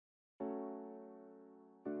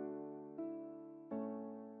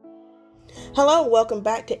Hello, welcome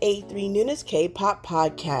back to A3 Nuna's K-Pop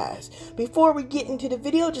podcast. Before we get into the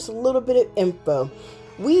video, just a little bit of info.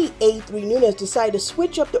 We, A3 Nunas, decided to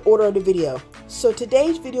switch up the order of the video. So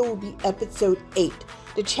today's video will be episode 8,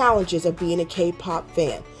 the challenges of being a K-pop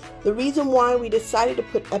fan. The reason why we decided to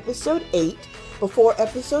put episode 8 before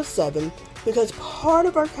episode 7, because part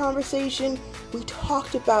of our conversation, we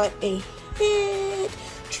talked about a hit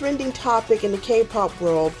trending topic in the K-pop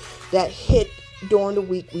world that hit during the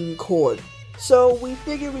week we record. So we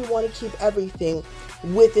figured we want to keep everything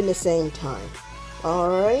within the same time.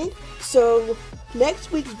 Alright, so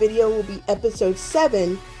next week's video will be episode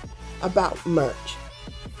 7 about merch.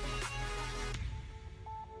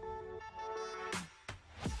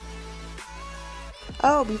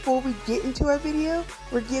 Oh, before we get into our video,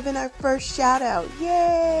 we're giving our first shout out.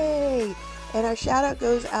 Yay! And our shout out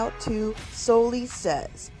goes out to Solely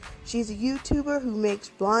Says. She's a YouTuber who makes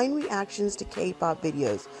blind reactions to K-pop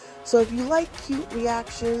videos. So if you like cute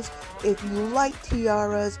reactions, if you like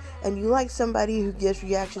tiaras, and you like somebody who gives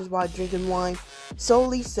reactions while drinking wine,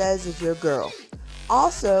 Solely Says is your girl.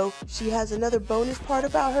 Also, she has another bonus part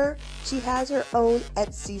about her. She has her own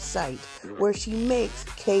Etsy site where she makes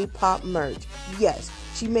K-pop merch. Yes,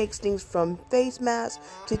 she makes things from face masks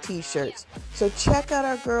to t-shirts. So check out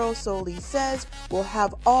our girl Solely Says. We'll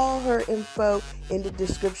have all her info in the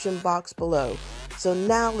description box below. So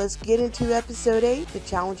now let's get into episode 8, the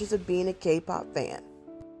challenges of being a K-pop fan.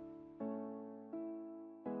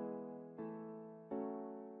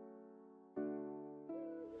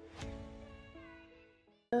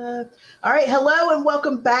 All right, hello and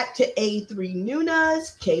welcome back to A3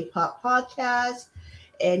 Nuna's K-pop podcast.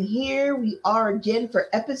 And here we are again for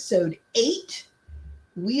episode 8.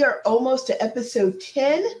 We are almost to episode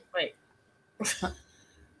 10. Wait. Huh?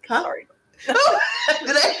 Sorry.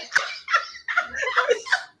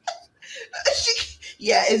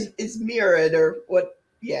 Yeah, it's mirrored or what?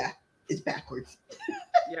 Yeah, it's backwards.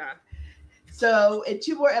 Yeah. So in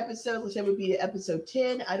 2 more episodes, let's say would be episode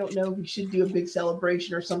 10. I don't know if we should do a big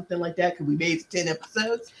celebration or something like that because we made 10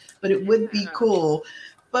 episodes, but it would be cool.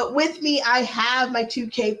 But with me, I have my 2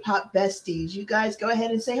 K-pop besties. You guys go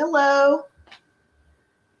ahead and say hello.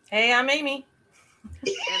 Hey, I'm Amy.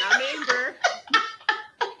 And I'm Amber.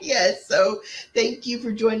 Yes, so thank you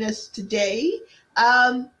for joining us today.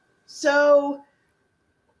 So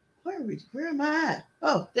where am I?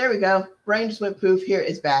 Oh, there we go. Brain just went poof. Here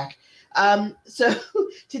it's back. So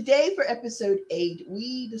today for episode 8,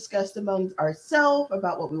 we discussed among ourselves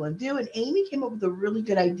about what we want to do, and Amy came up with a really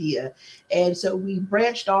good idea. And so we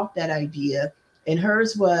branched off that idea, and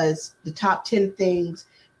hers was the top 10 things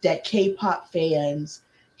that K-pop fans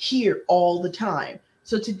hear all the time.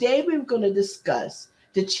 So today we're going to discuss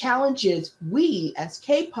the challenges we as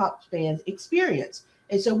K-pop fans experience.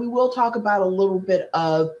 And so we will talk about a little bit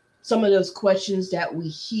of some of those questions that we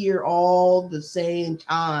hear all the same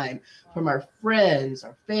time from our friends,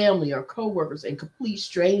 our family, our coworkers, and complete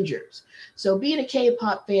strangers. So being a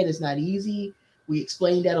K-pop fan is not easy. We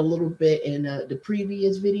explained that a little bit in the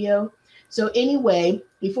previous video. So anyway,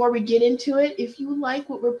 before we get into it, if you like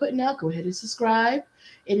what we're putting out, go ahead and subscribe.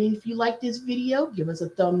 And if you like this video, give us a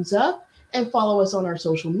thumbs up and follow us on our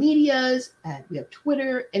social medias. We have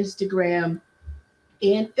Twitter, Instagram,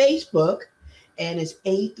 and Facebook. And it's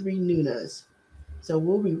A3 Nunas. So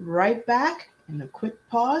we'll be right back in a quick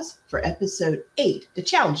pause for episode 8, the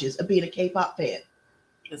challenges of being a K-pop fan.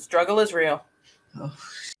 The struggle is real. Oh.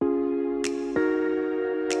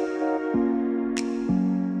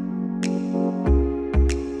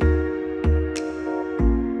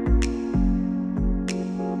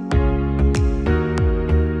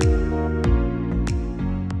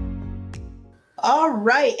 All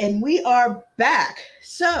right, and we are back.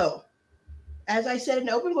 So, as I said in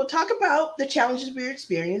open, we'll talk about the challenges we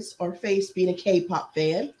experience or face being a K-pop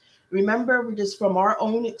fan. Remember, we're just from our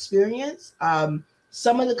own experience.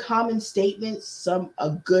 Some of the common statements,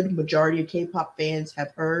 a good majority of K-pop fans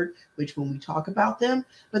have heard, which when we talk about them,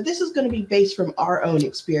 but this is going to be based from our own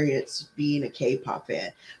experience being a K-pop fan.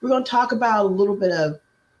 We're going to talk about a little bit of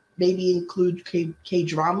maybe include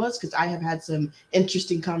K-dramas, because I have had some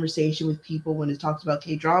interesting conversation with people when it talks about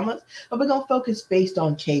K-dramas, but we're going to focus based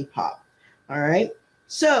on K-pop. All right.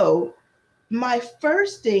 So my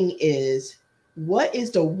first thing is, what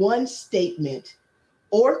is the one statement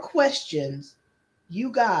or questions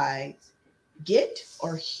you guys get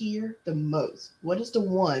or hear the most? What is the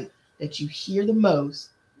one that you hear the most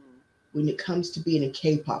when it comes to being a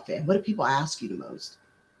K-pop fan? What do people ask you the most?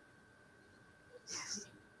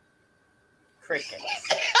 Crickets.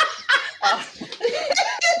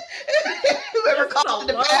 Whoever called in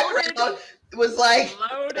the background was like,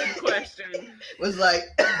 loaded question. Was like,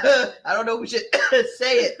 I don't know if we should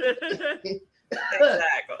say it.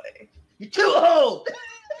 Exactly. You're too old.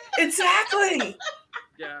 Exactly.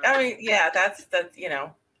 Yeah. I mean, yeah, that's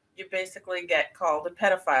you basically get called a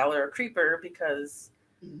pedophile or a creeper because,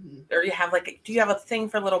 or you have do you have a thing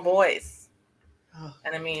for little boys? Oh.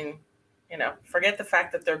 And I mean, forget the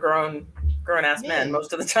fact that they're grown ass men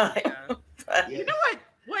most of the time. Yeah. But, you know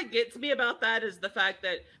what gets me about that is the fact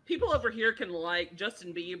that people over here can like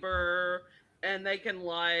Justin Bieber and they can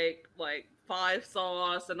like Five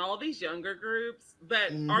Sauce and all these younger groups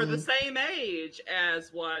that are the same age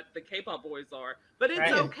as what the K-pop boys are. But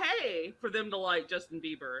it's okay for them to like Justin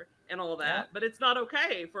Bieber and all that. Yeah. But it's not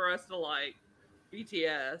okay for us to like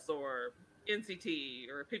BTS or NCT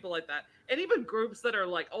or people like that. And even groups that are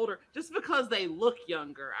like older just because they look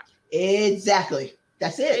younger. Exactly.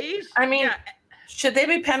 That's it. Age, I mean, should they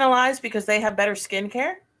be penalized because they have better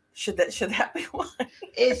skincare? Should that be one?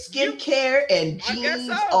 It's skincare and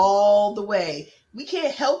genes all the way. We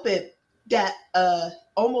can't help it that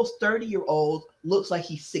almost 30-year-old looks like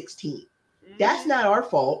he's 16. That's not our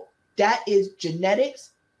fault. That is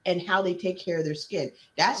genetics and how they take care of their skin.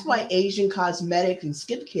 That's why Asian cosmetics and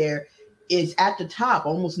skincare is at the top,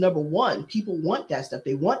 almost number one. People want that stuff.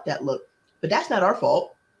 They want that look. But that's not our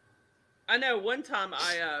fault. I know one time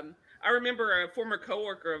I remember a former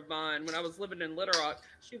coworker of mine when I was living in Little Rock.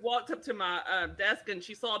 She walked up to my desk and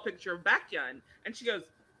she saw a picture of Baekhyun and she goes,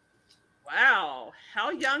 "Wow,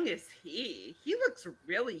 how young is he? He looks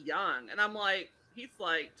really young." And I'm like, "He's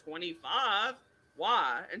like 25.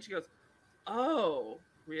 Why?" And she goes, "Oh,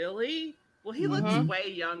 really? Well, he looks way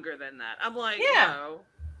younger than that." I'm like, "No,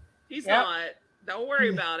 he's not. Don't worry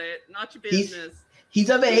about it. Not your business." He's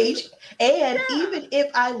of age. And even if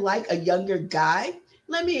I like a younger guy,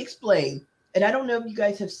 let me explain. And I don't know if you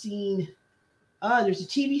guys have seen, there's a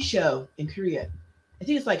TV show in Korea. I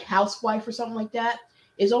think it's like Housewife or something like that.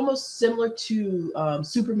 It's almost similar to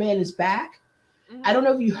Superman is Back. I don't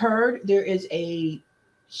know if you heard, there is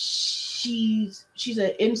she's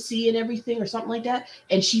an MC and everything or something like that.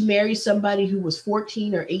 And she marries somebody who was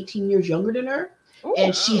 14 or 18 years younger than her. Ooh,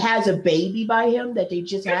 and she has a baby by him that they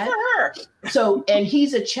just had. For her. So, and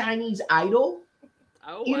he's a Chinese idol.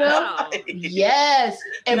 Oh, you know? Yes.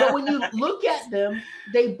 And but when you look at them,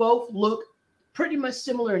 they both look pretty much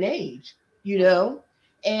similar in age, you know?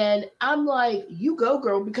 And I'm like, you go,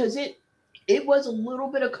 girl, because it was a little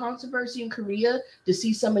bit of controversy in Korea to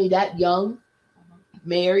see somebody that young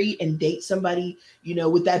marry and date somebody, you know,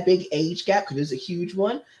 with that big age gap, because there's a huge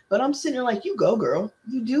one. But I'm sitting there like, you go, girl.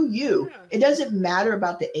 You do you. Yeah. It doesn't matter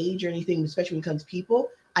about the age or anything, especially when it comes to people.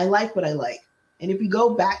 I like what I like. And if you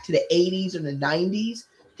go back to the 80s or the 90s,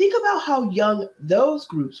 think about how young those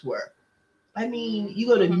groups were. I mean, you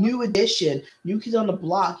go to New Edition, New Kids on the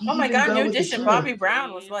Block. Oh my God, New Edition. Bobby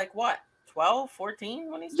Brown was like, what, 12,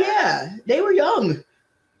 14 when he started? Yeah, they were young.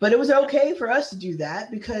 But it was okay for us to do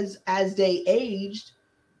that because as they aged,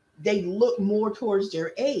 they looked more towards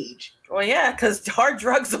their age. Well, yeah, because hard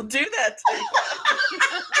drugs will do that to you.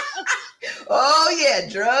 Oh, yeah,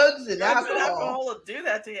 drugs and alcohol. Alcohol will do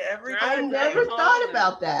that to you every time. I never thought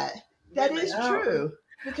about that. That is true.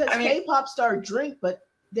 Because K-pop stars drink, but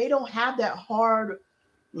they don't have that hard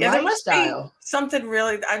lifestyle. There must be something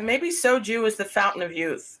really, maybe soju is the fountain of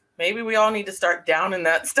youth. Maybe we all need to start down in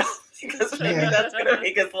that stuff because maybe that's going to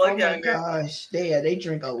make us look younger. Oh my gosh, they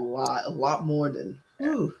drink a lot more than.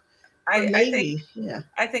 Ooh, I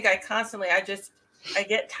think I constantly, I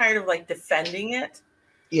get tired of like defending it.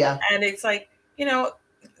 Yeah, and it's like, you know,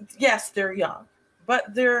 yes, they're young,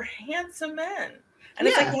 but they're handsome men. And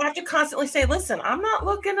it's like you have to constantly say, listen, I'm not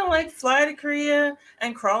looking to like fly to Korea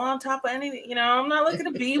and crawl on top of anything. You know, I'm not looking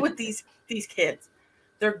to be with these kids.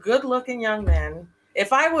 They're good looking young men.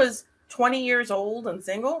 If I was 20 years old and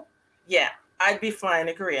single, yeah, I'd be flying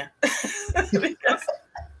to Korea. Because,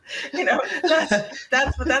 you know,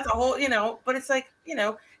 that's a whole, you know, but it's like, you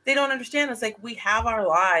know, they don't understand. It's like we have our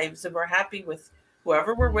lives and we're happy with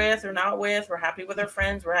whoever we're with or not with. We're happy with our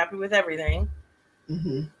friends. We're happy with everything.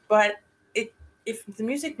 Mm-hmm. But if the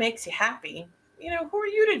music makes you happy, you know, who are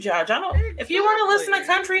you to judge? I don't. Exactly. If you want to listen to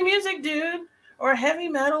country music, dude, or heavy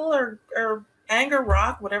metal or anger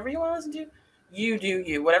rock, whatever you want to listen to, you do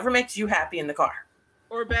you. Whatever makes you happy in the car.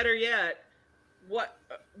 Or better yet, what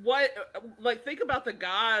like think about the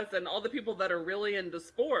guys and all the people that are really into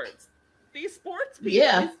sports. These sports people,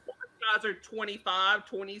 these sports guys are 25,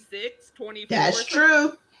 26, 24. That's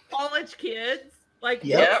true. College kids. Like,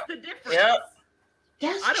 what's the difference? Yep.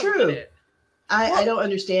 That's true. I don't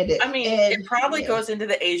understand it. I mean, it probably goes into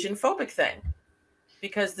the Asian phobic thing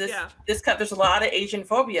because there's a lot of Asian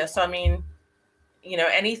phobia. So I mean,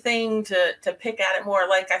 anything to pick at it more.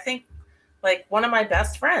 Like, I think, like, one of my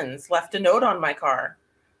best friends left a note on my car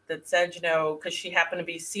that said, because she happened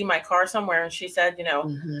to see my car somewhere, and she said,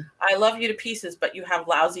 I love you to pieces, but you have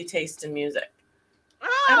lousy taste in music.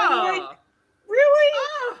 And I'm like,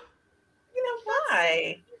 really?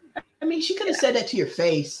 Why? I mean, she could have said that to your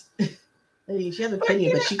face. I mean, she has an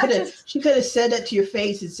opinion, but she could have said that to your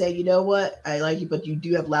face and say, you know what, I like you, but you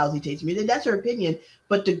do have lousy taste in music. That's her opinion.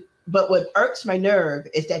 But what irks my nerve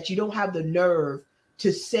is that you don't have the nerve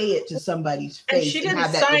to say it to somebody's face. And she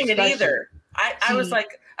didn't sign it either. I was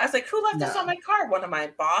like, who left this on my car? One of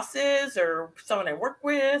my bosses or someone I work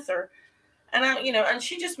with, and and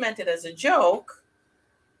she just meant it as a joke.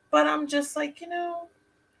 But I'm just like, and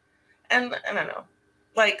I don't know,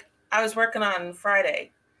 like, I was working on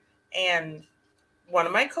Friday, and one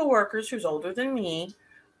of my coworkers, who's older than me,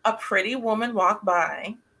 a pretty woman walked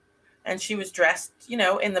by, and she was dressed,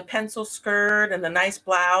 in the pencil skirt and the nice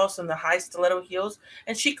blouse and the high stiletto heels.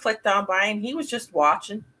 And she clicked on by, and he was just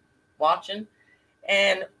watching.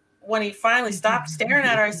 And when he finally stopped staring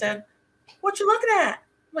at her, I said, "What you looking at?"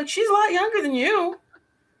 I'm like, "She's a lot younger than you."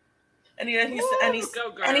 And he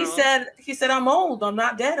said, "I'm old. I'm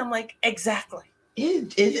not dead." I'm like, exactly.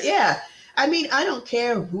 Yeah. I mean, I don't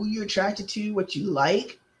care who you're attracted to, what you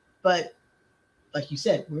like, but like you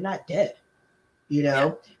said, we're not dead,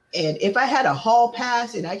 Yeah. And if I had a hall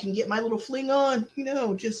pass and I can get my little fling on,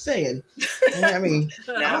 just saying. I mean,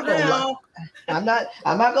 I'm not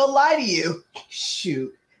gonna lie to you.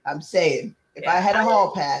 Shoot, I'm saying, if I had a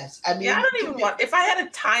hall pass, I mean, I don't even want. If I had a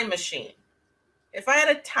time machine,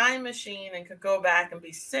 and could go back and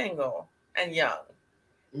be single and young,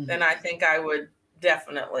 then I think I would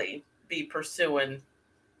definitely be pursuing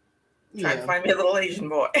trying to find me a little Asian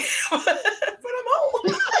boy. But I'm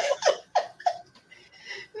old.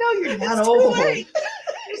 No, you're not old.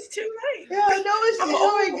 It's too late. Yeah, I know it's too.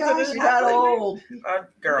 Oh my gosh, you're not old.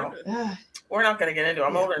 Girl, we're not going to get into it.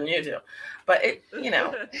 I'm older than you two. But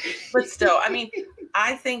but still, I mean,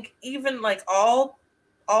 I think even like all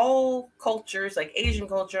cultures, like Asian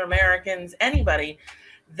culture, Americans, anybody,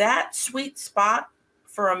 that sweet spot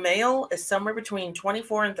for a male is somewhere between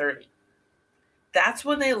 24 and 30. That's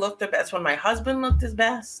when they look their best. When my husband looked his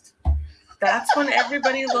best. That's when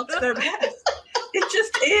everybody looks their best. It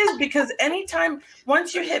just is, because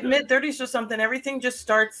once you hit mid-30s or something, everything just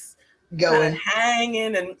starts going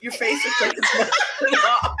hanging, and your face looks like it's melting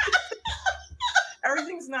off.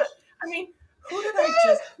 Everything's not. I mean, who did I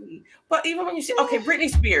just see? But even when you see, Britney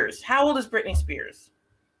Spears. How old is Britney Spears?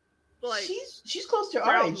 Like, she's close to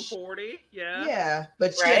our age. 40, yeah. Yeah,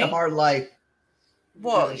 but she had a hard life.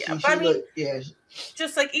 Well,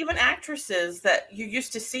 just like even actresses that you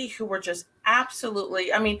used to see who were just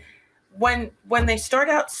absolutely, I mean, when they start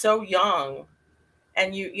out so young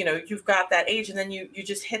and you've got that age, and then you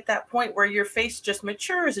just hit that point where your face just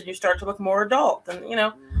matures and you start to look more adult, and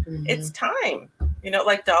it's time,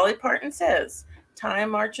 like Dolly Parton says, time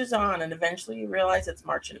marches on, and eventually you realize it's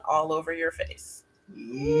marching all over your face.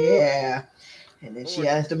 Yeah. And then she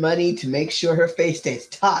has the money to make sure her face stays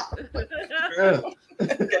taut. Good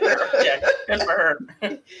for her.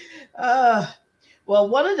 Well,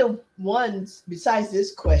 one of the ones besides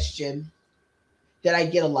this question that I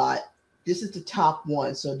get a lot, this is the top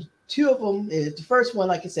one. So two of them is the first one,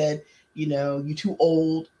 like I said, you're too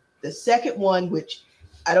old. The second one, which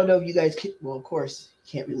I don't know if you guys can, well, of course,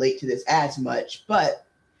 can't relate to this as much, but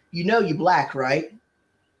you're black, right?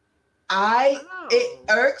 It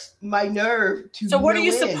irks my nerve to. So what are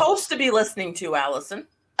you supposed to be listening to, Allison?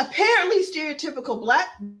 Apparently stereotypical black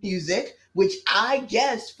music, which I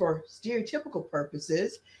guess for stereotypical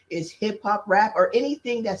purposes is hip hop, rap, or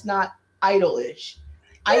anything that's not idolish.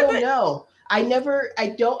 I don't know. I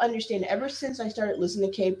don't understand. Ever since I started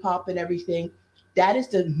listening to K-pop and everything, that's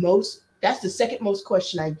the second most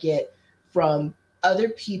question I get from other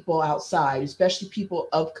people outside, especially people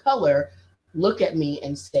of color, look at me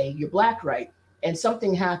and say, "You're black, right?" And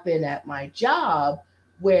something happened at my job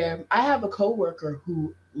where I have a coworker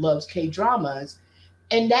who loves K-dramas,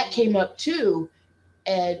 and that came up too.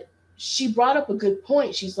 And she brought up a good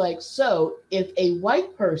point. She's like, "So if a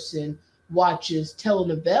white person watches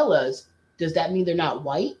telenovelas, does that mean they're not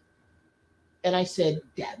white?" And I said,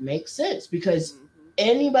 that makes sense, because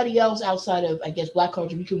anybody else outside of, I guess, black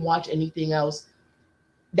culture, you can watch anything else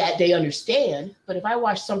that they understand. But if I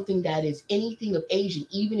watch something that is anything of Asian,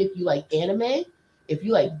 even if you like anime, if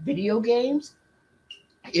you like video games,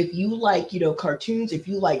 if you like, cartoons, if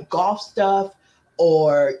you like golf stuff,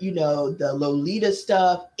 or, the Lolita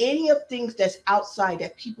stuff, any of things that's outside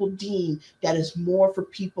that people deem that is more for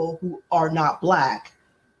people who are not black,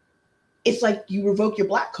 it's like you revoke your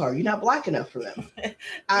black card. You're not black enough for them.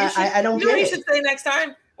 I don't get it. You know what you should say next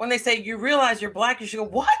time? When they say you realize you're black, you should go,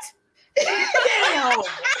 what? Damn.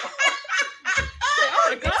 Oh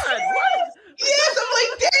my God, what? Yes, I'm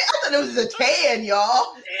like, damn, I thought it was a tan,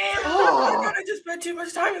 y'all. Damn, oh. I just spent too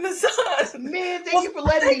much time in the sun. Man, thank you for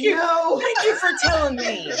letting me know. Thank you for telling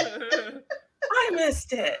me. I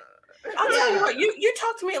missed it. I'll tell you what, you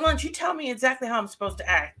talk to me at lunch, you tell me exactly how I'm supposed to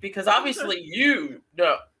act, because obviously you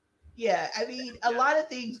know. Yeah, I mean, a lot of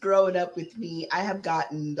things growing up with me, I have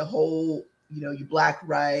gotten the whole, you black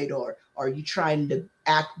right, or are you trying to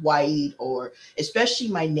act white, or especially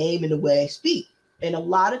my name and the way I speak. And a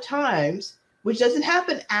lot of times, which doesn't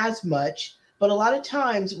happen as much, but a lot of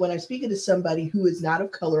times when I'm speaking to somebody who is not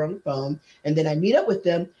of color on the phone, and then I meet up with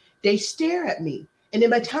them, they stare at me. And then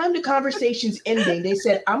by the time the conversation's ending, they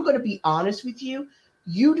said, I'm going to be honest with you.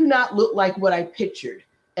 You do not look like what I pictured.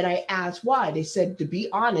 And I asked why. They said, to be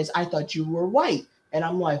honest, I thought you were white. And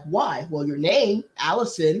I'm like, why? Well, your name,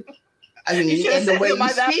 Allison. I mean, and the way you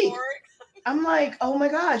speak. I'm like, oh my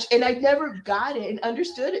gosh. And I never got it and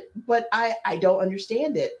understood it, but I don't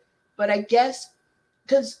understand it. But I guess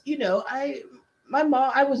because, my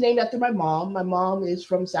mom, I was named after my mom. My mom is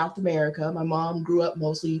from South America. My mom grew up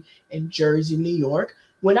mostly in Jersey, New York.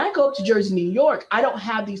 When I go up to Jersey, New York, I don't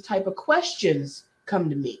have these type of questions come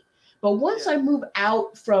to me. But once I move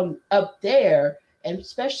out from up there, and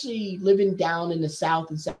especially living down in the South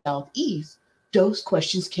and Southeast, those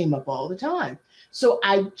questions came up all the time. So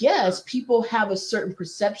I guess people have a certain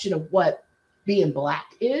perception of what being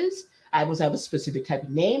black is. I was have a specific type of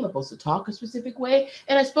name. I'm supposed to talk a specific way,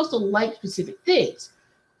 and I'm supposed to like specific things.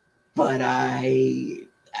 But I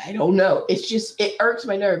don't know. It's just, it irks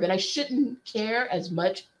my nerve, and I shouldn't care as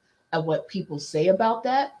much of what people say about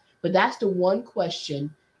that. But that's the one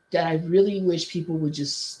question that I really wish people would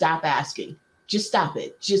just stop asking. Just stop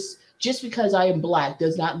it. Just because I am black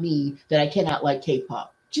does not mean that I cannot like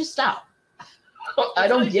K-pop. Just stop. I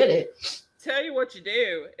don't get it. Tell you what you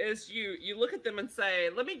do is you look at them and say,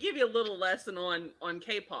 let me give you a little lesson on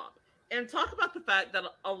K-pop, and talk about the fact that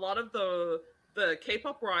a lot of the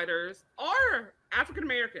K-pop writers are African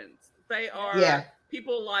Americans. They are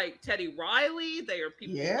people like Teddy Riley. They are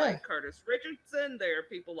people like Curtis Richardson. They are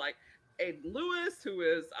people like Aiden Lewis, who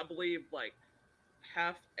is, I believe, like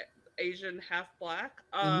half Asian, half black.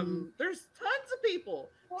 There's tons of people.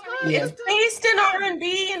 It's based in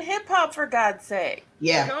R&B and hip hop, for God's sake.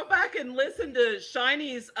 Yeah. Go back and listen to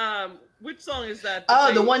Shiny's. Which song is that?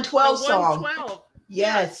 The 112 song. 112.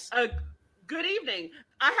 Yes. Good evening.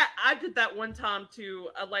 I did that one time to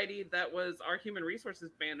a lady that was our human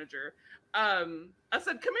resources manager. I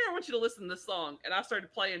said, "Come here, I want you to listen to this song," and I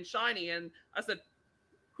started playing Shiny, and I said,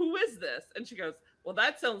 "Who is this?" And she goes, "Well,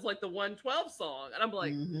 that sounds like the 112 song," and I'm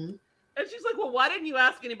like, and she's like, "Well, why didn't you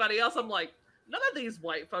ask anybody else?" I'm like, none of these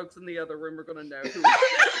white folks in the other room are going to know who.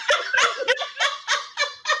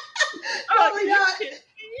 Oh my God.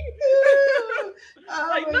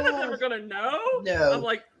 None of them are going to know. No. I'm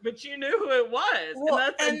like, but you knew who it was.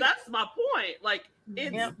 Well, and that's my point. Like,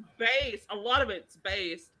 it's based, a lot of it's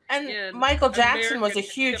based. And Michael Jackson was a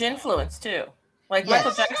huge influence too. Like,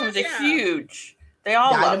 Michael Jackson was a huge. They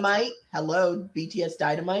all Dynamite. Hello, BTS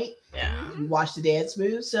Dynamite. Yeah. You watch the dance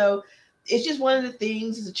moves. So it's just one of the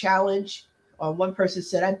things. It's a challenge. One person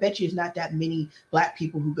said, I bet you there's not that many black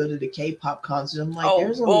people who go to the K-pop concert. I'm like,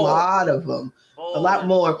 there's a lot of them, a lot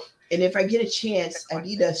more. And if I get a chance, I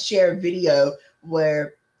need to share a video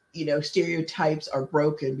where, stereotypes are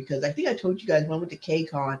broken, because I think I told you guys when I went to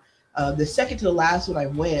K-Con, the second to the last one I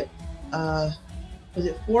went, was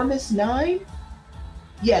it Formus 9?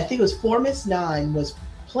 Yeah, I think it was Formus 9 was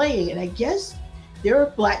playing, and I guess there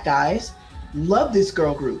were black guys, love this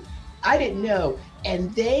girl group. I didn't know.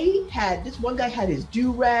 And they had, this one guy had his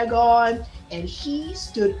do-rag on, and he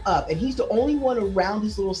stood up, and he's the only one around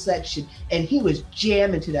this little section, and he was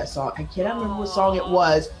jamming to that song. I cannot remember what song it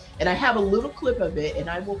was, and I have a little clip of it,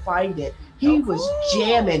 and I will find it. He was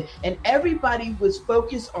jamming, and everybody was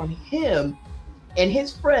focused on him and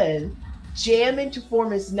his friend jamming to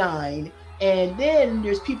Formus 9, and then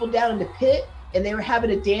there's people down in the pit, and they were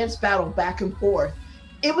having a dance battle back and forth.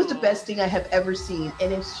 It was the best thing I have ever seen,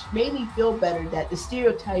 and it made me feel better that the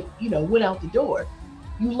stereotype, went out the door.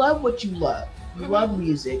 You love what you love. You love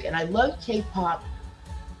music, and I love K-pop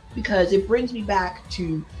because it brings me back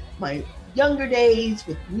to my younger days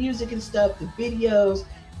with music and stuff, the videos.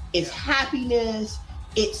 It's happiness.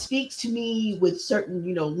 It speaks to me with certain,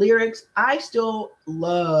 lyrics. I still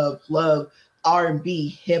love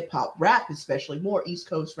R&B, hip hop, rap, especially more East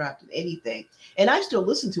Coast rap than anything. And I still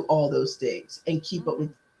listen to all those things and keep up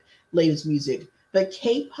with latest music. But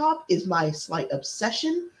K-pop is my slight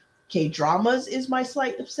obsession K-dramas is my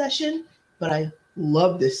slight obsession, but I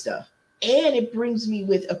love this stuff. And it brings me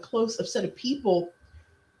with a close set of people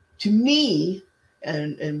to me,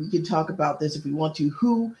 and we can talk about this if we want to,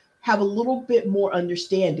 who have a little bit more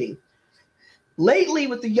understanding. Lately,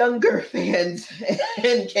 with the younger fans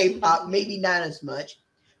and K-pop, maybe not as much,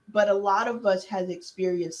 but a lot of us has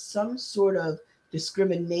experienced some sort of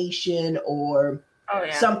discrimination or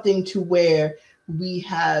something to where we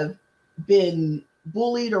have been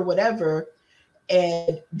bullied or whatever.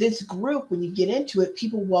 And this group, when you get into it,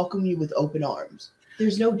 people welcome you with open arms.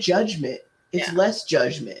 There's no judgment. It's less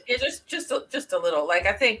judgment. Yeah, just a little. Like,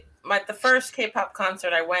 I think the first K-pop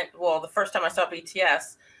concert I went, the first time I saw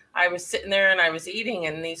BTS, I was sitting there and I was eating,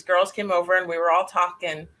 and these girls came over and we were all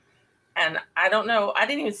talking. And I don't know, I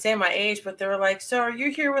didn't even say my age, but they were like, "So are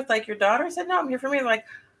you here with like your daughter?" I said, "No, I'm here for me." They're like,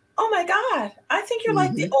 "Oh my God, I think you're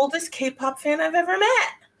like the oldest K-pop fan I've ever met."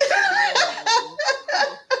 I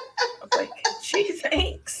was like, "Gee,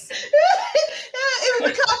 thanks." It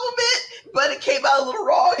was a compliment, but it came out a little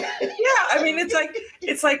wrong. Yeah, I mean,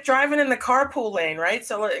 it's like driving in the carpool lane, right?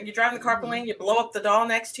 So you drive in the carpool lane, you blow up the doll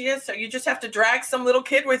next to you, so you just have to drag some little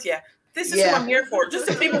kid with you. This is what I'm here for, just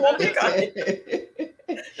so people won't pick on you.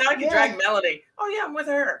 Now I can drag Melody. Oh yeah, I'm with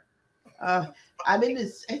her. I'm in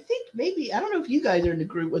this. I think maybe, I don't know if you guys are in the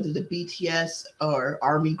group, whether the BTS or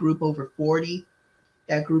Army group over 40,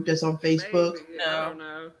 that group that's on Facebook. Maybe. No, I don't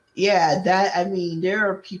know. Yeah, there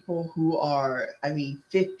are people who are,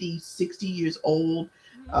 50, 60 years old,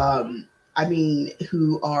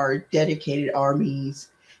 who are dedicated armies.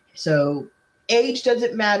 So age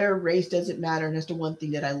doesn't matter, race doesn't matter. And that's the one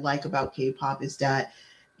thing that I like about K-pop is that,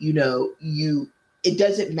 it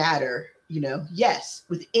doesn't matter, yes,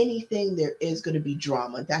 with anything, there is going to be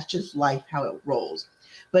drama. That's just life, how it rolls.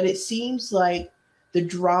 But it seems like the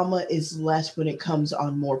drama is less when it comes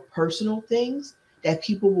on more personal things, that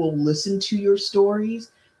people will listen to your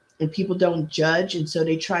stories and people don't judge. And so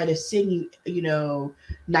they try to send you,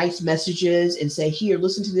 nice messages and say, "Here,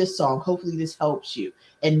 listen to this song. Hopefully this helps you."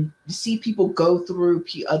 And see people go through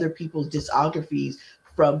other people's discographies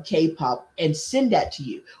from K-pop and send that to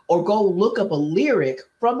you, or go look up a lyric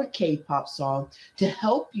from a K-pop song to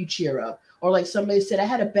help you cheer up. Or like somebody said, "I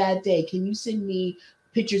had a bad day. Can you send me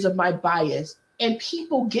pictures of my bias?" And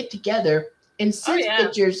people get together and send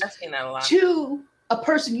pictures to a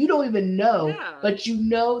person you don't even know, but you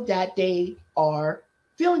know that they are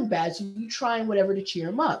feeling bad. So you try whatever to cheer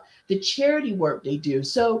them up. The charity work they do.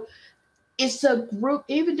 So it's a group,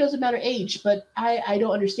 it even doesn't matter age, but I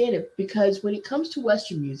don't understand it, because when it comes to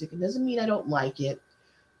Western music, it doesn't mean I don't like it,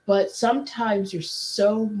 but sometimes there's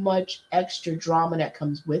so much extra drama that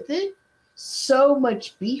comes with it, so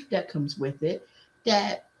much beef that comes with it,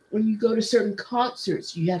 that when you go to certain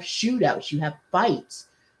concerts, you have shootouts, you have fights,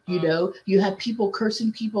 you have people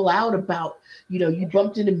cursing people out about, you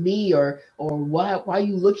bumped into me, or why are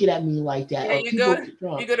you looking at me like that? Yeah, you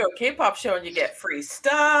go to a K-pop show and you get free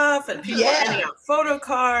stuff, and people are handing out photo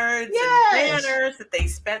cards and banners that they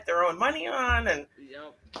spent their own money on, and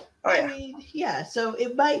so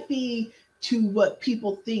it might be to what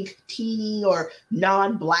people think teeny or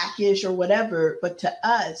non-blackish or whatever, but to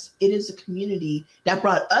us, it is a community that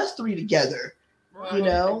brought us three together.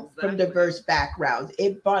 From diverse backgrounds.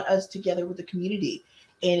 It brought us together with the community.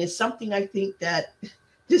 And it's something I think that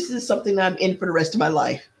this is something I'm in for the rest of my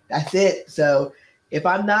life. That's it. So if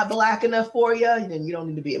I'm not black enough for you, then you don't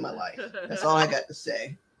need to be in my life. That's all I got to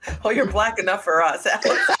say. Oh, you're black enough for us, Alex.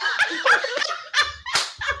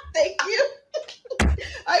 Thank you.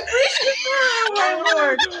 I appreciate it. Oh, my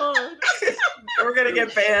Lord. We're going to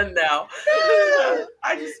get banned now.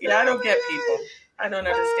 I don't get people. I don't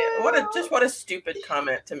understand. What a stupid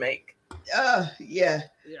comment to make. Yeah.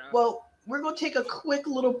 Well, we're going to take a quick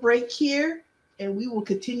little break here, and we will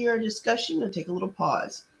continue our discussion. We'll take a little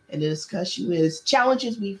pause. And the discussion is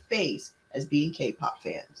challenges we face as being K-pop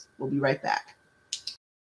fans. We'll be right back.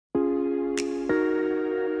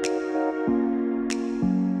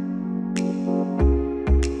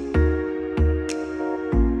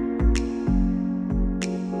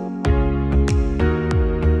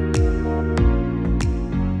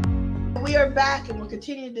 Back, and we'll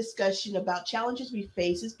continue the discussion about challenges we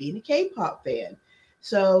face as being a K-pop fan.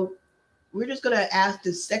 So we're just going to ask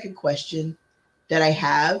the second question that I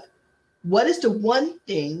have. What is the one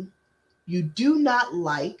thing you do not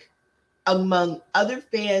like among other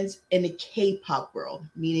fans in the K-pop world?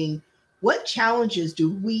 Meaning, what challenges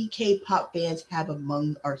do we K-pop fans have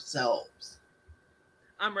among ourselves?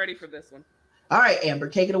 I'm ready for this one. All right, Amber,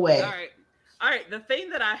 take it away. All right. The thing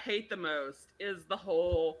that I hate the most is the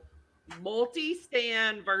whole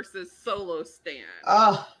multi-stan versus solo stan.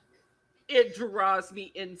 It drives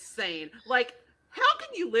me insane. Like, how can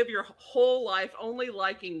you live your whole life only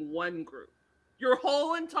liking one group? Your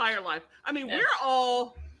whole entire life. I mean, we're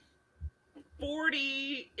all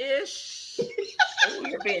 40-ish. Oh,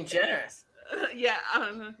 you're being generous. Yeah.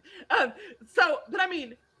 But I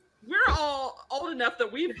mean, we're all old enough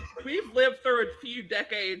that we've lived through a few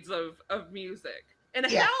decades of music. And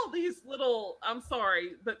how these little, I'm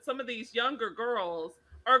sorry, but some of these younger girls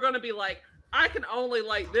are going to be like, I can only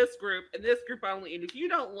like this group and this group only. And if you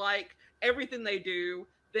don't like everything they do,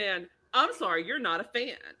 then I'm sorry, you're not a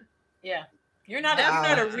fan. Yeah. You're not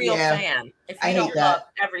a real fan if you don't love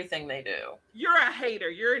everything they do. You're a hater.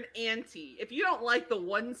 You're an anti. If you don't like the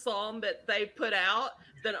one song that they put out,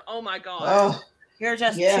 then oh my God. You're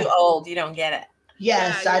just too old. You don't get it.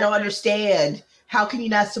 Yes, I don't understand. How can you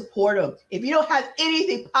not support them? If you don't have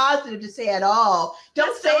anything positive to say at all,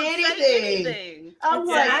 don't say anything.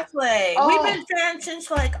 Exactly. We've been fans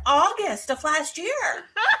since like August of last year.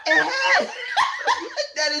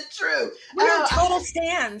 That is true. We're total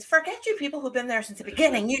stands. Forget you people who've been there since the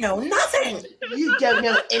beginning. You know nothing. You don't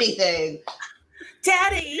know anything.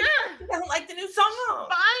 Daddy, you don't like the new song.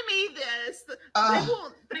 Buy me this.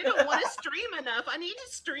 They don't want to stream enough. I need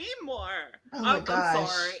to stream more. I'm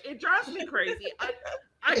sorry. It drives me crazy.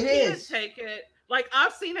 I can't take it. Like,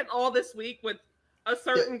 I've seen it all this week with a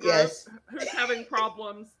certain group who's having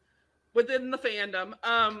problems within the fandom.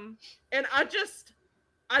 And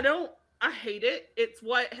I hate it. It's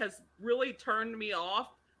what has really turned me off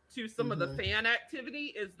to some of the fan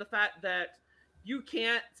activity is the fact that you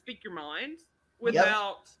can't speak your mind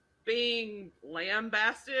without being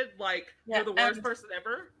lambasted like you're the worst person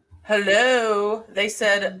ever. Hello. They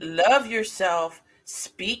said, love yourself,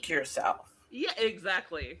 speak yourself. Yeah,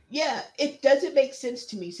 exactly. Yeah, it doesn't make sense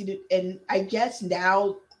to me. See, and I guess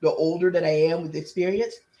now, the older that I am with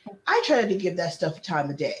experience, I try to give that stuff time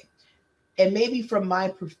of day. And maybe from my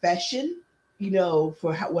profession,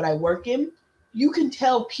 for what I work in, you can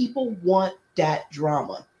tell people want that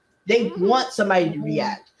drama. They want somebody to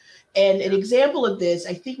react. And an example of this,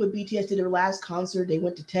 I think when BTS did their last concert, they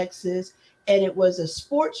went to Texas, and it was a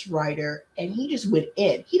sports writer, and he just went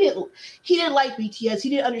in. He didn't like BTS. He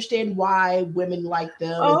didn't understand why women liked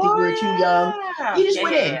them and think we were too young. He just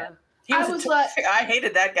went in. I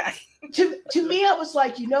hated that guy. To me, I was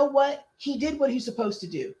like, you know what? He did what he's supposed to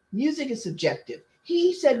do. Music is subjective.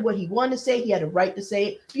 He said what he wanted to say. He had a right to say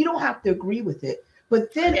it. You don't have to agree with it.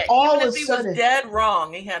 But then all of a sudden, he was dead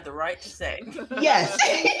wrong. He had the right to say. Yes.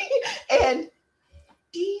 And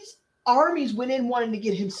these armies went in wanting to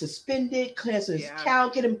get him suspended, cancel his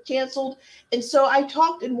account, get him canceled. And so I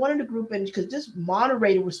talked in one of the group, and because this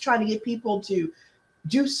moderator was trying to get people to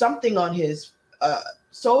do something on his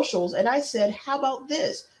socials. And I said, how about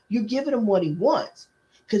this? You're giving him what he wants.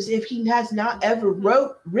 Because if he has not ever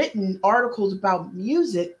written articles about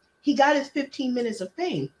music, he got his 15 minutes of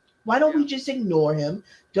fame. Why don't we just ignore him?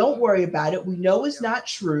 Don't worry about it. We know it's not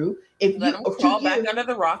true. If Let him crawl back under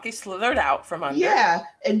the rock, he slithered out from under. Yeah,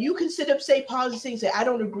 and you can sit up, say positive things, say, I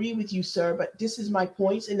don't agree with you, sir, but this is my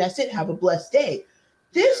points, and that's it. Have a blessed day.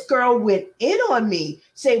 This girl went in on me,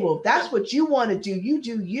 say, well, that's what you want to do. You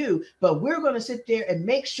do you, but we're going to sit there and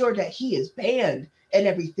make sure that he is banned and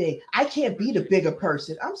everything. I can't be the bigger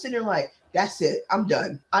person. I'm sitting there like, that's it. I'm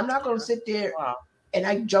done. I'm not going to sit there. And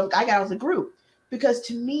I got out of the group. Because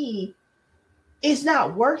to me, it's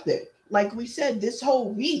not worth it. Like we said, this whole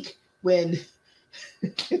week when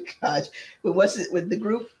when the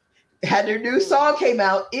group had their new song came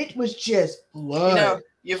out, it was just blood.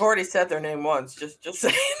 You've already said their name once. Just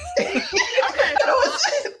saying.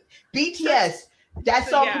 BTS, that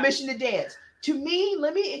song, Permission to Dance. To me,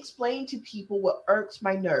 let me explain to people what irks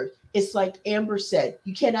my nerves. It's like Amber said,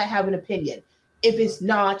 you cannot have an opinion if it's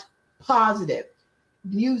not positive.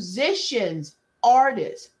 Musicians,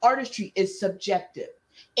 artistry is subjective.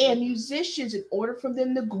 And musicians, in order for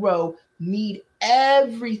them to grow, need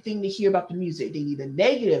everything to hear about the music. They need the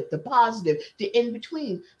negative, the positive, the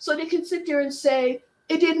in-between. So they can sit there and say,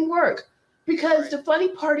 it didn't work. Because the funny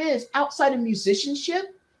part is, outside of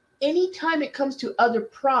musicianship, anytime it comes to other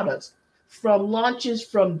products, from launches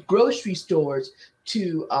from grocery stores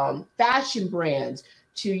to fashion brands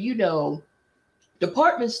to,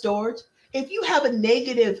 department stores, if you have a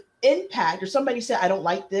negative impact or somebody said, I don't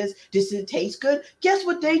like this didn't taste good, guess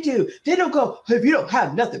what they do? They don't go, if you don't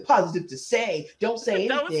have nothing positive to say, don't say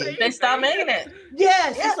anything. They stop making it.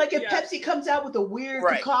 Yes, it's like if Pepsi comes out with a weird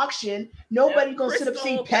concoction, nobody gonna sit up and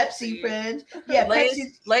see Pepsi, friends. Yeah,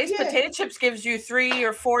 Lay's potato chips gives you 3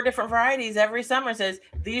 or 4 different varieties every summer. Says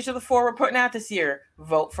these are the 4 we're putting out this year.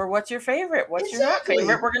 Vote for what's your favorite. What's your not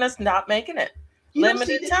favorite? We're gonna stop making it. You don't see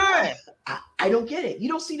Limited this, time. I don't get it. You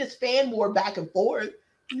don't see this fan war back and forth.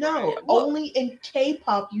 No, Right. Well, only in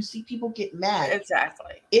K-pop you see people get mad.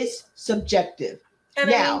 exactly. It's subjective. And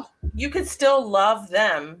now, I mean, you could still love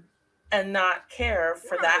them and not care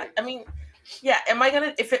for that. I mean, yeah, am I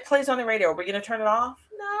gonna, if it plays on the radio, are we gonna turn it off?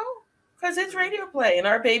 No, because it's radio play and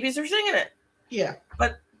our babies are singing it. Yeah.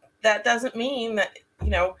 But that doesn't mean that,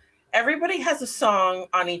 everybody has a song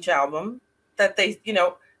on each album that they,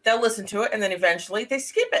 they'll listen to it and then eventually they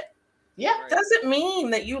skip it. Yeah. Doesn't mean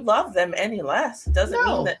that you love them any less. It doesn't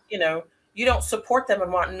mean that, you don't support them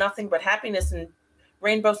and want nothing but happiness and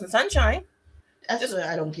rainbows and sunshine. That's what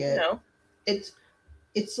I don't get.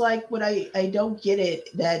 It's like what I don't get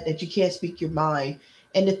it that you can't speak your mind.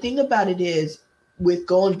 And the thing about it is, with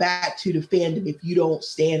going back to the fandom, if you don't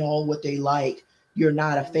stand on what they like, you're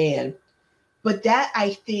not a fan. But that,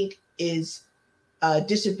 I think, is a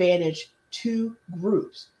disadvantage to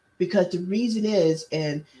groups, because the reason is,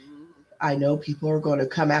 and I know people are going to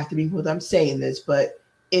come after me when I'm saying this, but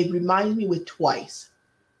it reminds me with Twice.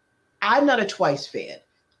 I'm not a Twice fan.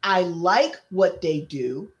 I like what they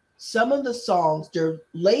do. Some of the songs, their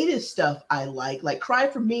latest stuff I like Cry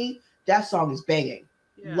For Me, that song is banging.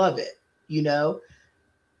 Yeah. Love it,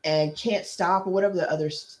 and Can't Stop, or whatever the other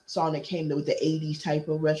song that came with the 80s type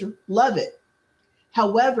of retro, love it.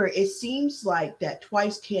 However, it seems like that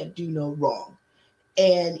Twice can't do no wrong.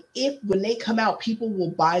 And when they come out, people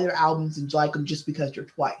will buy their albums and like them just because they're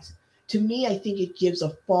Twice. To me, I think it gives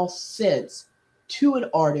a false sense to an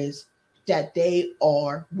artist that they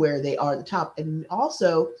are where they are at the top. And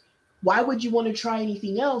also, why would you want to try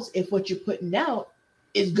anything else if what you're putting out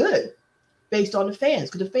is good based on the fans?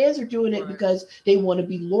 Because the fans are doing it because they want to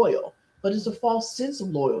be loyal. But it's a false sense of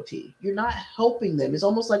loyalty. You're not helping them. It's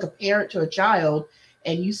almost like a parent to a child,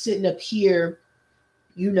 and you sitting up here,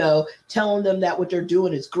 telling them that what they're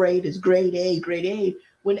doing is great, is grade A,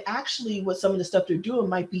 when actually what some of the stuff they're doing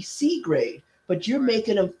might be C grade, but you're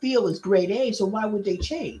making them feel it's grade A, so why would they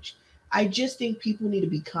change? I just think people need to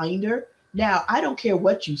be kinder. Now, I don't care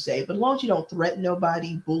what you say, but as long as you don't threaten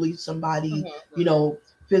nobody, bully somebody,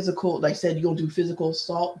 physical, like I said, you don't do physical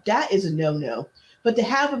assault, that is a no-no. But to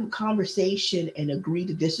have a conversation and agree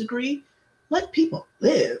to disagree, let people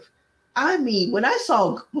live. I mean, when I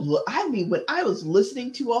was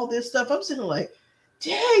listening to all this stuff, I'm sitting like,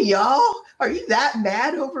 dang, y'all, are you that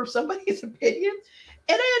mad over somebody's opinion?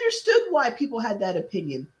 And I understood why people had that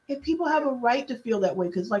opinion. And people have a right to feel that way,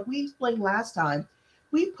 because like we explained last time,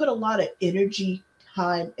 we put a lot of energy,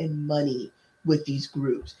 time, and money with these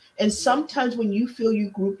groups. And sometimes when you feel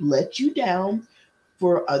your group let you down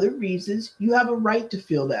for other reasons, you have a right to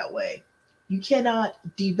feel that way. You cannot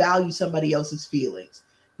devalue somebody else's feelings.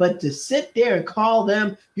 But to sit there and call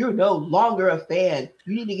them, you're no longer a fan.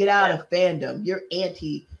 You need to get out of fandom. You're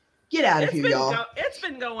anti. Get out of here, y'all. It's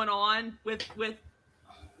been going on with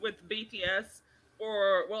BTS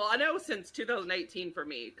I know since 2018 for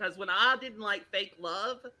me, because when I didn't like Fake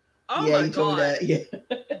Love, my God,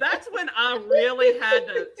 that's when I really had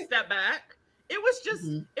to step back. It was just,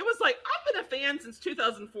 it was like, I've been a fan since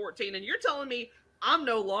 2014, and you're telling me I'm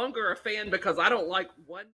no longer a fan because I don't like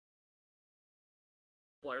one.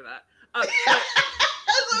 Blur that.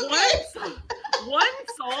 One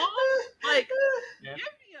song, like, give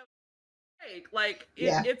me a break. Like,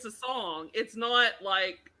 it's a song. It's not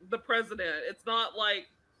like the president. It's not like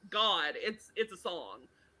God. It's a song.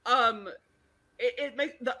 It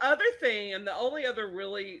makes the other thing, and the only other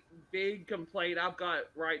really big complaint I've got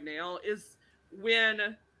right now is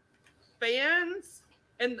when fans,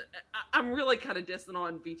 and I'm really kind of dissing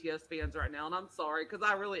on BTS fans right now, and I'm sorry, because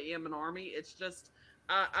I really am an ARMY. It's just,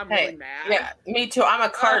 I'm really mad. Yeah, me too. I'm a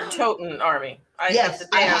card-toting ARMY. I have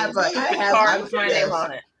a card with my name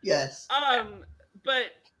on it. Yes.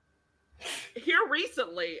 But here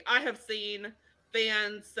recently, I have seen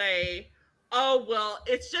fans say, "Oh, well,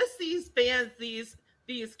 it's just these fans, these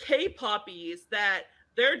K-poppies that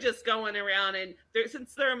they're just going around, and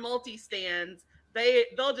since they're multi-stands,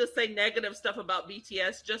 they'll just say negative stuff about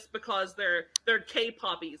BTS just because they're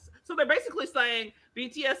K-poppies." So they're basically saying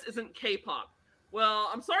BTS isn't K-pop. Well,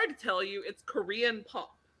 I'm sorry to tell you, it's Korean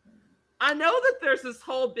pop. I know that there's this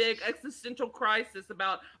whole big existential crisis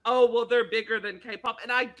about, oh, well, they're bigger than K-pop,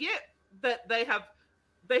 and I get that they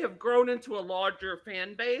have grown into a larger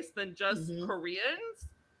fan base than just Koreans,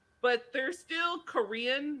 but they're still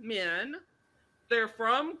Korean men. They're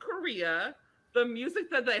from Korea. The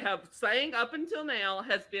music that they have sang up until now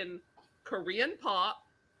has been Korean pop.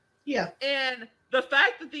 Yeah. And the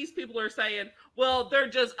fact that these people are saying, well, they're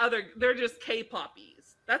just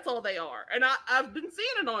K-poppies. That's all they are. And I've been seeing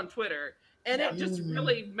it on Twitter, and it just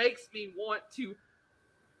really makes me want to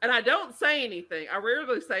and I don't say anything. I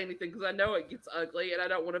rarely say anything because I know it gets ugly, and I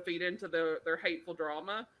don't want to feed into their hateful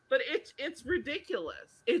drama. But it's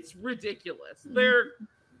ridiculous. It's ridiculous. They're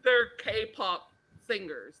K-pop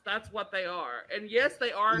singers. That's what they are. And yes,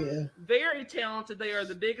 they are very talented. They are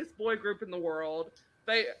the biggest boy group in the world.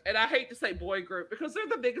 And I hate to say boy group because they're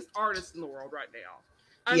the biggest artists in the world right now.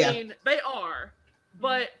 I mean, they are.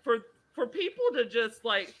 But for people to just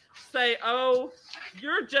like say, "Oh,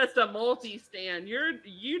 you're just a multi-stan.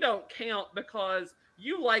 You don't count because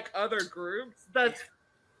you like other groups." That's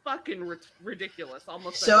fucking ridiculous.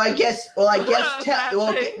 Almost. So I guess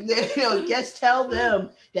tell them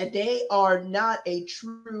that they are not a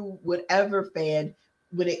true whatever fan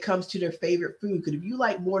when it comes to their favorite food. Because if you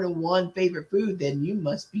like more than one favorite food, then you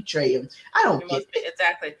must betray them. I don't get it.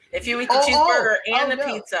 Exactly. If you eat the cheeseburger and the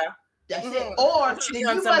pizza, that's it. Or then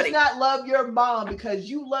you must not love your mom because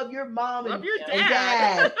you love your mom and your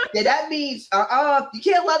dad. Then that means you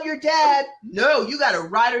can't love your dad. No, you got to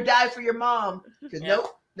ride or die for your mom. Because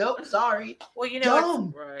Nope, sorry. Well, you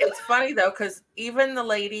know, it's funny though, because even the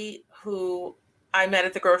lady who I met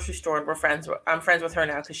at the grocery store, and I'm friends with her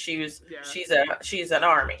now because she's an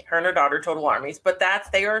army. Her and her daughter total armies, but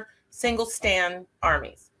they are single stan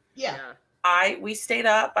armies. Yeah. We stayed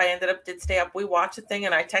up. I did stay up. We watched the thing,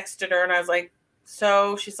 and I texted her, and I was like,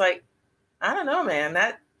 so she's like, I don't know, man.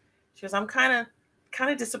 She goes, I'm kind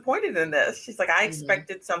of disappointed in this. She's like, I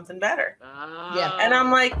expected something better. Yeah. And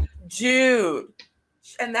I'm like, dude.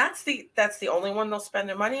 And that's the only one they'll spend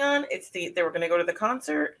their money on. They were going to go to the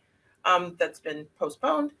concert, that's been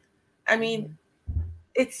postponed. I mean,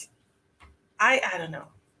 I don't know.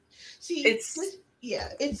 See,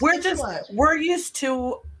 we're used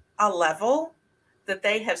to a level that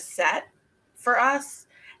they have set for us,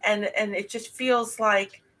 and it just feels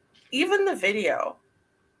like even the video.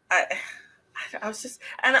 I was just,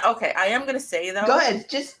 and okay, I am going to say though. Go ahead.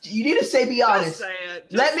 You need to say, be honest. Say it.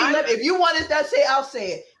 If you want to say, I'll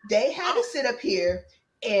say it. They had to sit up here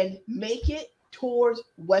and make it towards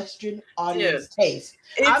Western audience taste.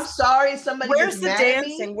 I'm sorry, somebody. Where's the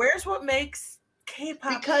dancing? Where's what makes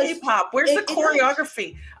K-pop K-pop? Where's the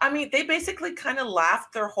choreography? I mean, they basically kind of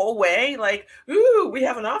laughed their whole way, like, "Ooh, we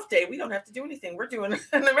have an off day. We don't have to do anything. We're doing an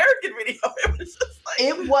American video." It was just like,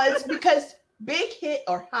 it was because Big Hit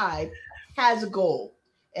or Hyde has a goal.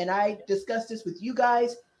 And I discussed this with you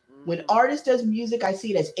guys. When artist does music, I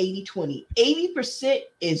see it as 80-20. 80%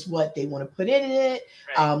 is what they want to put in it,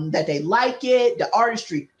 that they like it, the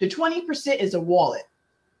artistry. The 20% is a wallet.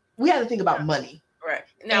 We have to think about money. Right.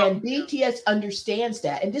 And BTS understands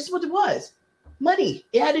that. And this is what it was. Money.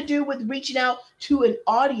 It had to do with reaching out to an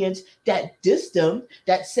audience that dissed them,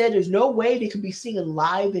 that said there's no way they could be singing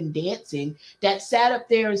live and dancing, that sat up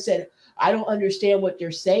there and said, I don't understand what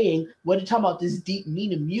they're saying. What are you talking about? This deep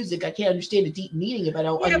meaning music. I can't understand the deep meaning if I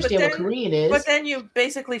don't understand what Korean is. But then you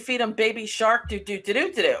basically feed them Baby Shark do. It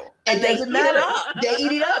doesn't matter. They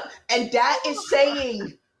eat it up. And that is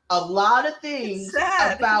saying a lot of things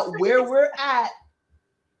about where we're at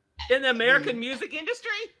in the American music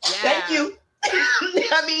industry. Yeah. Thank you.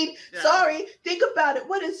 I mean, sorry. Think about it.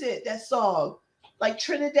 What is it? That song, like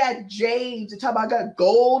Trinidad James, and talking about I got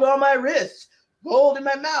gold on my wrist. Gold in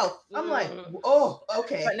my mouth. I'm like, oh,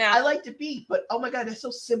 okay. But now, I like the beat, but oh my God, they're so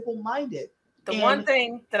simple-minded. The one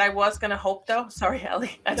thing that I was going to hope, though, sorry,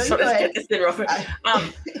 Ellie, I just want to get this in real quick.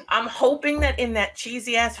 I'm hoping that in that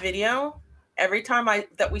cheesy-ass video, every time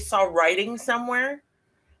that we saw writing somewhere,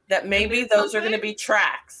 that maybe those are going to be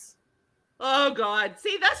tracks. Oh God!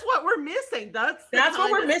 See, that's what we're missing. That's what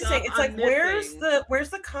we're missing. It's like, where's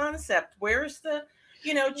the concept? Where's the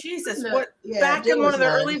Jesus, back in one of the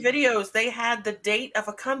early videos, they had the date of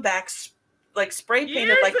a comeback like spray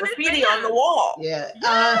painted like graffiti on the wall. Yeah.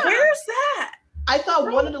 Where's that? I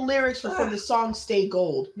thought one of the lyrics was from the song Stay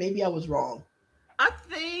Gold. Maybe I was wrong. I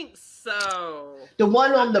think so. The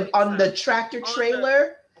one on the tractor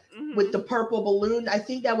trailer with the purple balloon, I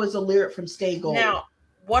think that was a lyric from Stay Gold. Now,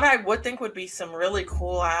 what I would think would be some really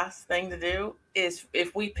cool ass thing to do is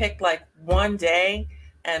if we picked like one day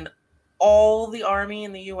and all the army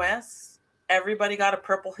in the U.S., everybody got a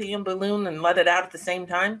purple helium balloon and let it out at the same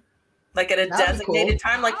time, like at a designated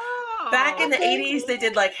time. Like back in the 80s, they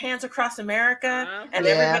did like Hands Across America, and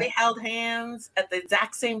everybody held hands at the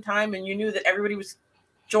exact same time, and you knew that everybody was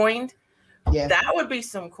joined. Yeah, that would be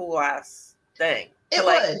some cool ass thing. It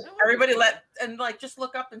would. Everybody just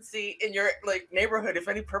look up and see in your like neighborhood if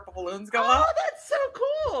any purple balloons go up. Oh, that's so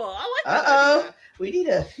cool! I like that. Idea. We need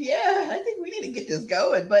to. Yeah, I think we need to get this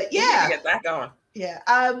going. But yeah, we need to get that going. Yeah.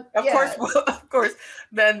 Of course.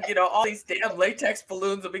 Then all these damn latex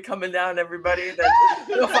balloons will be coming down. Everybody, then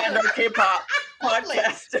you'll find our K-pop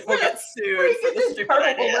podcast and we'll get sued Where for you get this this stupid purple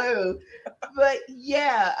idea. balloon. But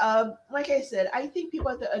yeah, like I said, I think people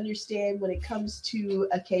have to understand when it comes to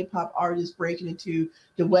a K-pop artist breaking into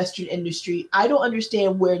the Western industry. I don't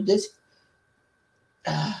understand where this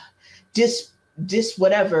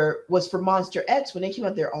whatever was for Monster X when they came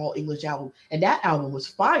out their all English album, and that album was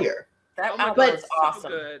fire. That my album God, was so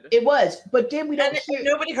awesome. good. It was, but then we don't And hear.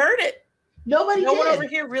 nobody heard it. Nobody No did. one over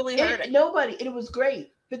here really heard it. Nobody, and it was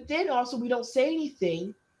great. But then also we don't say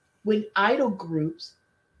anything when idol groups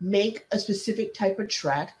make a specific type of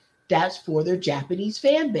track that's for their Japanese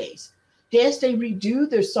fan base. Yes, they redo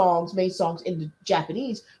their songs, main songs into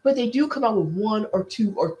Japanese, but they do come out with 1 or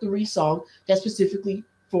 2 or 3 songs that's specifically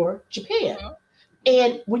for Japan. Mm-hmm.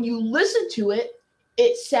 And when you listen to it,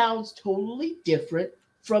 it sounds totally different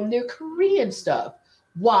from their Korean stuff.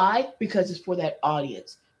 Why? Because it's for that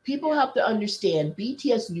audience. People have to understand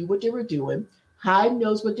BTS knew what they were doing. Hybe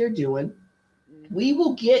knows what they're doing. We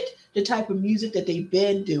will get the type of music that they've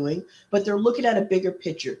been doing, but they're looking at a bigger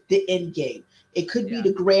picture, the end game. It could be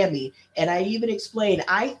the Grammy. And I even explained,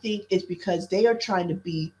 I think it's because they are trying to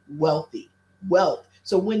be wealth.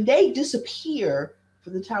 So when they disappear for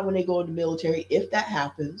the time when they go in the military, if that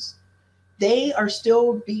happens, they are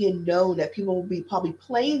still being known that people will be probably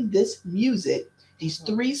playing this music, these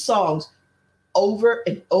 3 songs, over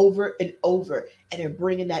and over and over, and they're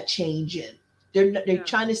bringing that change in. They're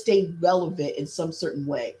trying to stay relevant in some certain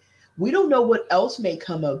way. We don't know what else may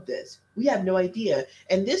come of this. We have no idea.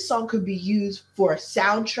 And this song could be used for a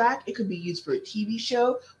soundtrack. It could be used for a TV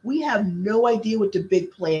show. We have no idea what the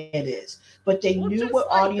big plan is. But they knew what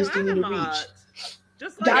audience they need to reach.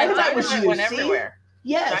 Just like Dynamite was used. Went everywhere.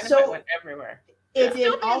 Yeah, Dynamite so went everywhere. And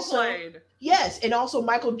then also, played. yes, and also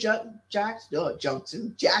Michael Jackson's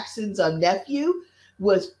nephew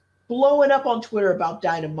was blowing up on Twitter about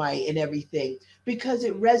Dynamite and everything because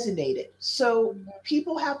it resonated. So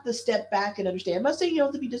people have to step back and understand. I'm not saying you don't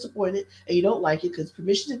have to be disappointed and you don't like it, because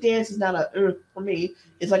Permission to Dance is not a for me.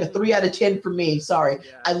 It's like a 3 out of 10 for me. Sorry.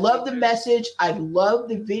 Yeah, I love the message. I love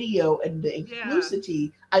the video and the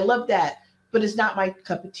inclusivity. I love that, but it's not my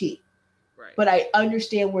cup of tea. Right. But I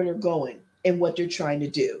understand where they're going and what they're trying to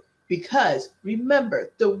do. Because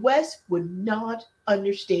remember, the West would not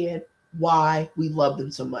understand why we love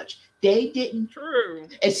them so much. They didn't. True.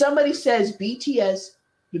 If somebody says BTS,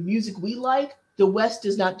 the music we like, the West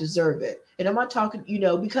does not deserve it. And I'm not talking,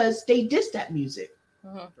 because they diss that music.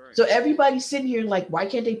 Uh-huh. Right. So everybody's sitting here like, why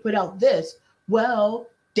can't they put out this? Well,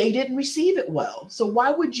 they didn't receive it well. So why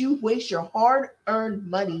would you waste your hard-earned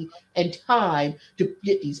money and time to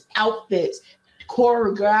get these outfits,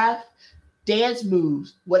 choreograph, dance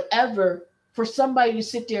moves, whatever, for somebody to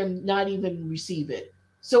sit there and not even receive it?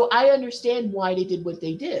 So I understand why they did what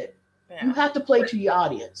they did. Yeah. You have to play to your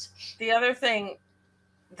audience. The other thing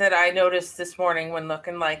that I noticed this morning when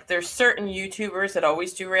looking, like, there's certain YouTubers that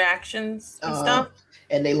always do reactions and stuff.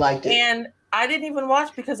 And they liked it. And I didn't even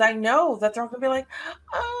watch because I know that they're going to be like,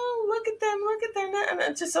 oh, look at them.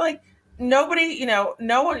 And it's just like, nobody, no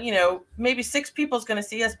one, maybe 6 people's going to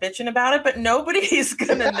see us bitching about it, but nobody's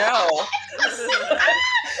going to know.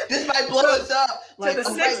 This might blow us up. Like, to the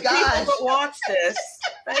 6 people that watch this,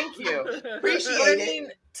 thank you. Appreciate it. I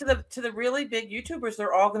mean, to the really big YouTubers,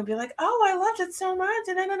 they're all going to be like, "Oh, I loved it so much,"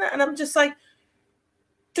 and I'm just like,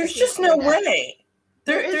 "There's just no way.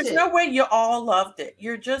 There's no way you all loved it.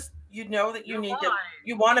 You're just, that you need to,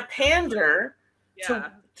 you want to pander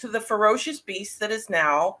to the ferocious beast that has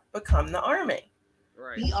now become the army."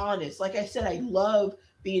 Right. Be honest. Like I said, I love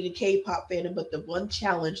being a K-pop fan, but the one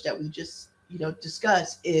challenge that we just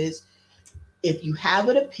discuss is, if you have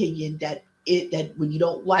an opinion that when you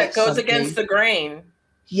don't like that goes against the grain,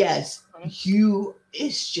 yes,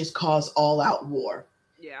 it's just cause all out war.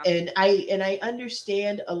 Yeah. And I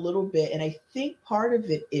understand a little bit, and I think part of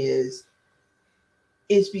it is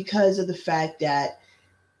because of the fact that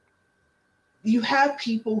you have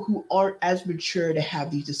people who aren't as mature to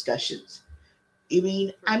have these discussions. I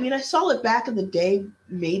mean, I saw it back in the day,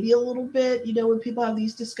 maybe a little bit, when people have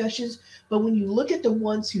these discussions. But when you look at the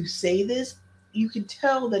ones who say this, you can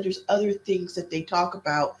tell that there's other things that they talk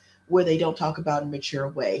about where they don't talk about in a mature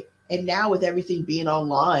way. And now with everything being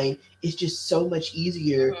online, it's just so much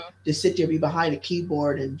easier to sit there, be behind a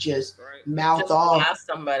keyboard and just mouth off. Ask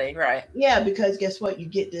somebody, right? Yeah, because guess what? You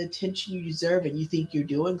get the attention you deserve and you think you're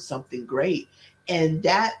doing something great. And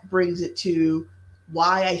that brings it to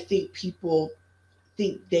why I think people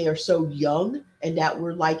think they are so young and that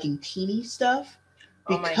we're liking teeny stuff,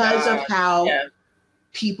 because of how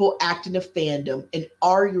people act in a fandom and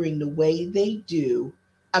arguing the way they do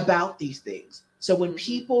about these things. So when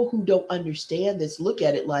people who don't understand this look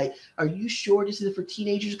at it like, are you sure this is for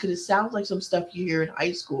teenagers? Because it sounds like some stuff you hear in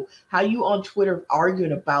high school. How you on Twitter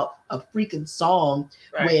arguing about a freaking song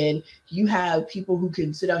when you have people who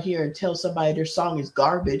can sit out here and tell somebody their song is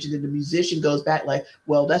garbage, and then the musician goes back like,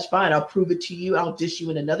 well, that's fine. I'll prove it to you. I'll dish you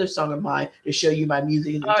in another song of mine to show you my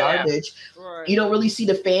music is garbage. Yeah. Right. You don't really see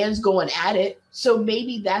the fans going at it. So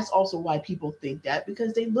maybe that's also why people think that,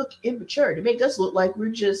 because they look immature. They make us look like we're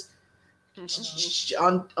just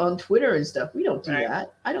on Twitter and stuff. We don't do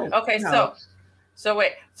that. I don't. Okay, know. So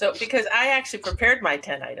wait. So because I actually prepared my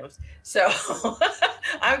 10 items, so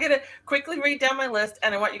I'm gonna quickly read down my list,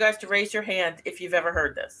 and I want you guys to raise your hand if you've ever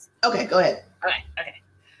heard this. Okay, go ahead. Okay.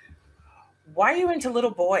 Why are you into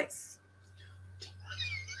little boys?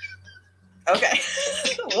 Okay.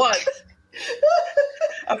 One.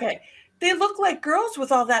 Okay. They look like girls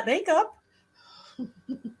with all that makeup.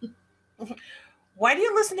 Why do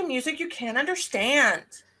you listen to music you can't understand?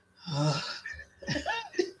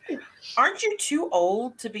 Aren't you too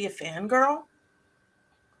old to be a fangirl?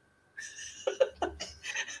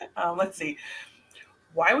 Let's see.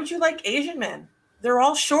 Why would you like Asian men? They're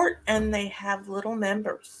all short and they have little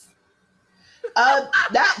members.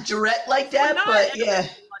 Not direct like that, but yeah.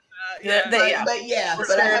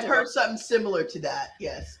 But I have heard something similar to that.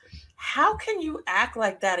 Yes. How can you act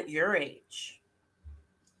like that at your age?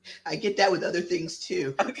 I get that with other things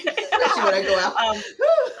too. Okay. Especially when I go out.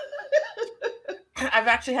 I've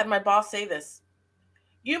actually had my boss say this.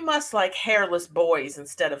 You must like hairless boys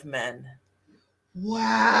instead of men.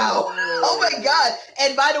 Wow. Oh my God.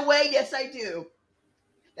 And by the way, yes, I do.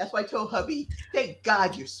 That's why I told hubby, thank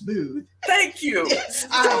God you're smooth. Thank you.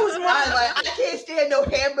 I can't stand no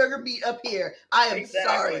hamburger meat up here. I am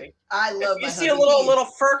sorry. I love you see a little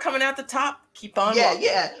fur coming out the top, keep on walking.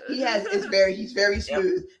 Yeah. He's very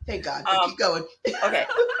smooth. Yep. Thank God. Keep going. Okay.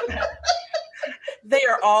 They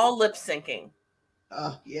are all lip syncing.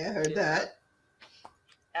 Oh, yeah, heard that.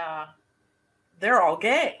 They're all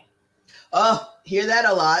gay. Oh, hear that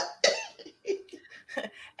a lot.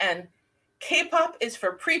 And K-pop is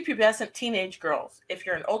for prepubescent teenage girls. If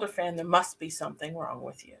you're an older fan, there must be something wrong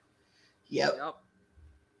with you. Yep.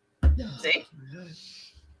 See?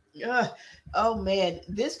 Oh man,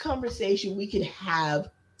 this conversation we could have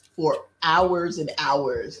for hours and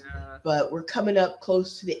hours, but we're coming up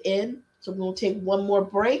close to the end. So we're going to take one more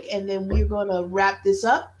break, and then we're going to wrap this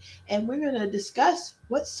up, and we're going to discuss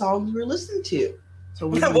what songs we're listening to. So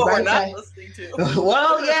we're not listening to.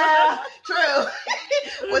 Well, yeah, true.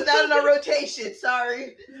 Was not in our rotation.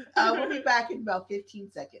 Sorry. We'll be back in about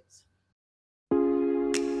 15 seconds.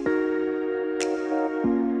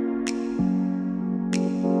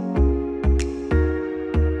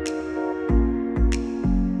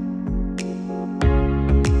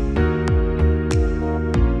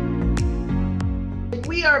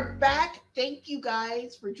 We are back. Thank you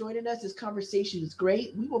guys for joining us. This conversation is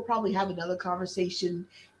great. We will probably have another conversation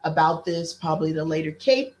about this probably the later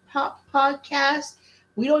K-pop podcast.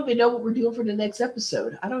 We don't even know what we're doing for the next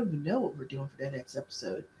episode. I don't even know what we're doing for the next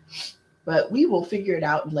episode, but we will figure it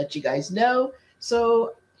out and let you guys know.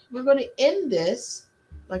 So we're going to end this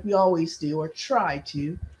like we always do, or try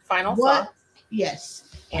to. Final thoughts.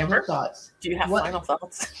 Yes. Amber, thoughts. Do you have final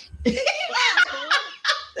thoughts?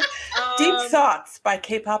 Deep Thoughts by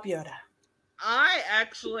K-pop Yoda. I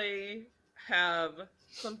actually have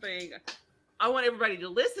something I want everybody to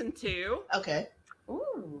listen to. Okay.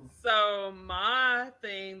 Ooh. So my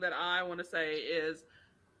thing that I want to say is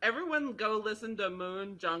everyone go listen to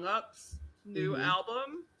Moon Jung-up's new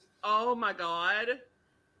album. Oh my God.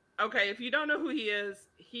 Okay, if you don't know who he is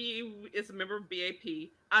a member of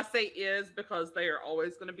BAP. I say is because they are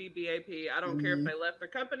always going to be BAP. I don't care if they left their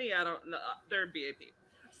company. I don't know. They're BAP.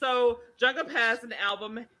 So Jungkook has an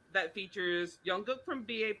album that features Jungkook from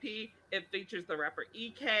BAP. It features the rapper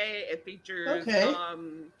EK. It features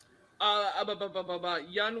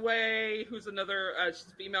Yunwei, who's another she's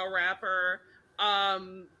a female rapper.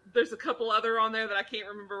 There's a couple other on there that I can't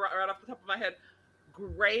remember right off the top of my head.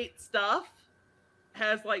 Great stuff.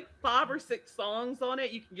 Has like 5 or 6 songs on it.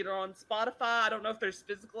 You can get it on Spotify. I don't know if there's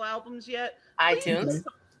physical albums yet. iTunes.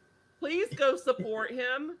 Please go support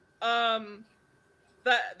him.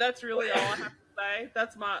 That's really all I have to say.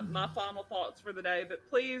 That's my final thoughts for the day. But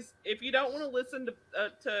please, if you don't want to listen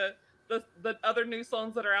to the other new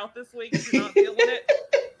songs that are out this week, if you're not feeling it,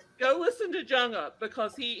 go listen to Jungkook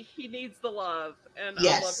because he needs the love, and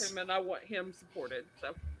I love him and I want him supported.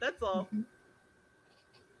 So that's all.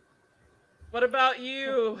 What about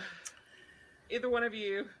you? Either one of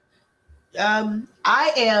you?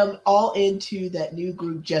 I am all into that new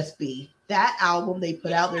group Just Be. That album they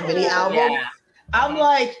put out, their mini album. Yeah. I'm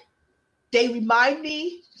like, They remind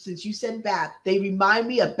me, since you said BAP, they remind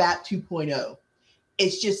me of BAP 2.0.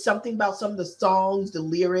 It's just something about some of the songs, the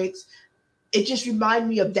lyrics. It just reminded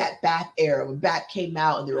me of that BAP era when BAP came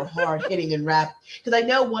out and they were hard hitting and rap. Because I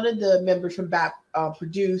know one of the members from BAP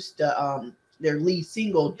produced their lead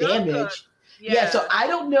single, Damage. Yeah, so I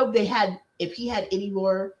don't know if he had any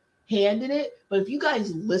more hand in it, but if you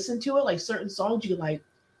guys listen to it, like certain songs, you're like,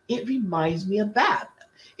 it reminds me of BAP.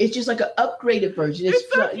 It's just like an upgraded version. It's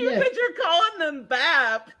so cute that you're calling them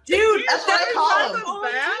BAP. Dude, that's what I call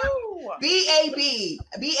them. BAP? B-A-B.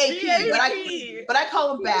 B-A-P. But I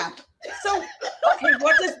call them BAP. So, okay,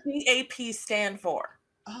 what does BAP stand for?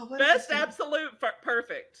 Oh, Best Absolute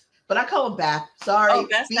Perfect. But I call them BAP. Sorry. Oh,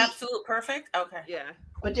 Best Absolute Perfect? Okay. Yeah.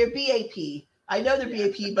 But they're BAP. I know they're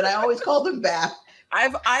BAP, but I always call them BAP.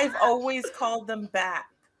 I've always called them BAP.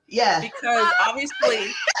 Yeah. Because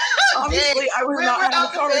obviously I was not having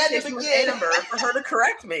a conversation with Amber for her to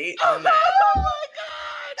correct me on that. Oh my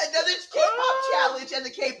god! Another K-pop challenge as a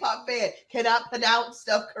K-pop fan. Cannot pronounce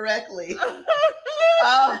stuff correctly.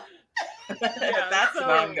 That's an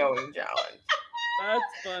ongoing challenge. That's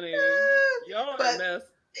funny. Y'all are a mess.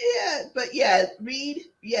 Yeah, but yeah, Reed,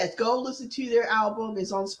 yes, go listen to their album.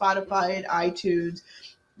 It's on Spotify and iTunes.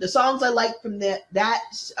 The songs I like from their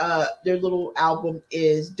little album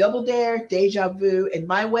is Double Dare, Deja Vu, and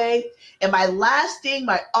My Way. And my last thing,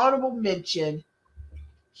 my honorable mention,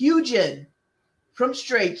 Hyujin from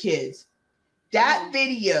Stray Kids. That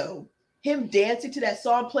video, him dancing to that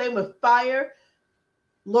song, Playing with Fire,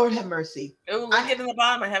 Lord have mercy. Oh, link it in the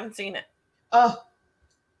bottom. I haven't seen it. Oh,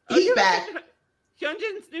 he's back.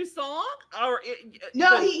 Hyunjin's new song? Or he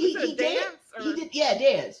danced? He did,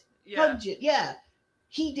 dance. Yeah. Hyunjin, yeah.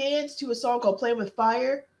 He danced to a song called Playing with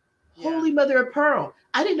Fire. Yeah. Holy Mother of Pearl.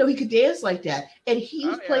 I didn't know he could dance like that. And he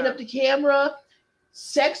was playing up the camera,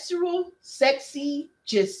 sexual, sexy,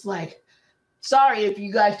 just like, sorry if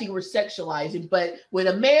you guys think we're sexualizing, but when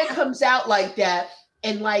a man comes out like that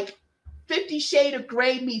and like 50 Shades of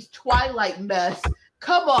Grey meets Twilight mess,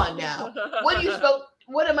 come on now.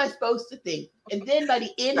 What am I supposed to think? And then by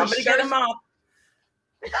the end, somebody get him up.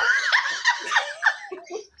 And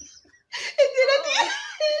then at the end,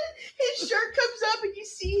 his shirt comes up and you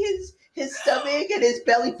see his stomach and his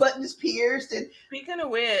belly button is pierced. And speaking of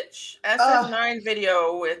which, SF9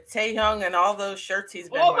 video with Taehyung and all those shirts he's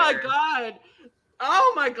been wearing.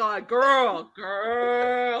 Oh my god, girl.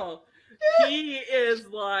 He is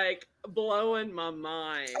like blowing my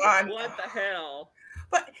mind. What the hell?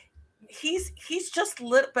 But he's just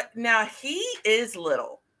little. But now he is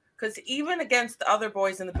little because even against the other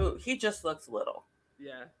boys in the boot, he just looks little.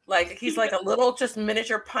 Yeah. Like he's like a little just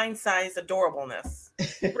miniature pint-sized adorableness.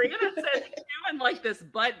 Brianna said he's doing like this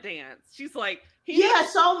butt dance. She's like, I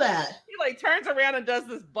saw that. He like turns around and does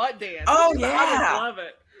this butt dance. Oh yeah. I love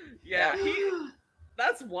it. Yeah.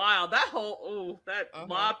 That's wild. That whole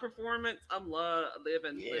live performance, I'm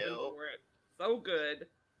living for it. So good.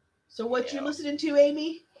 So what you're listening to,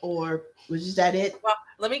 Amy? Or was that it? Well,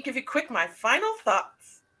 let me give you my final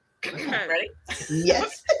thoughts. Okay. Ready?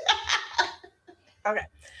 Yes. Okay,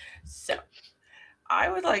 so I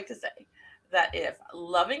would like to say that if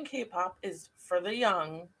loving K-pop is for the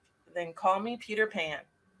young, then call me Peter Pan,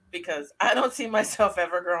 because I don't see myself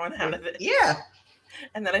ever growing out of it. Yeah.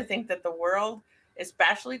 And then I think that the world,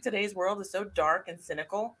 especially today's world, is so dark and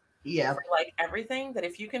cynical. Yeah. For like everything, that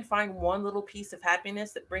if you can find one little piece of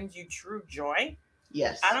happiness that brings you true joy.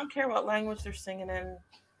 Yes. I don't care what language they're singing in.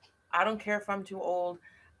 I don't care if I'm too old.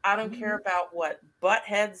 I don't care about what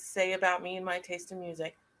buttheads say about me and my taste in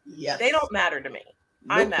music. Yes. They don't matter to me.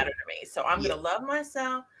 Nope. I matter to me. So I'm going to love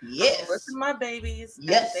myself. Yes. I'm listen to my babies.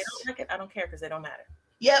 Yes. If they don't like it, I don't care because they don't matter.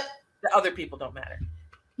 Yep. The other people don't matter.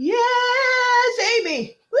 Yes,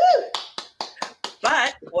 Amy. Woo.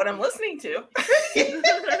 But what I'm listening to,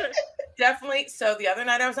 definitely. So the other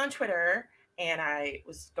night I was on Twitter and I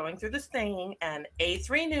was going through this thing, and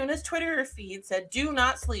A3 Nuna's Twitter feed said, "Do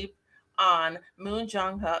not sleep on Moon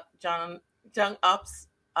Jung-up's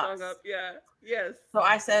Us." Yeah. Yes. So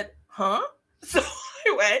I said, huh? So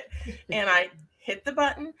I went and I hit the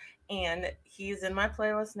button, and he's in my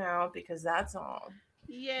playlist now because that song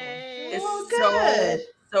is good.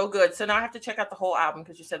 So good. So now I have to check out the whole album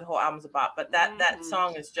because you said the whole album's a bop, but that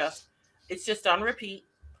song is just on repeat.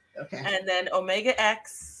 Okay. And then Omega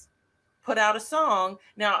X put out a song.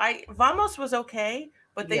 Now Vamos was okay,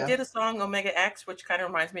 but they did a song, Omega X, which kind of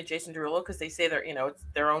reminds me of Jason Derulo because they say it's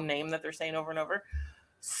their own name that they're saying over and over.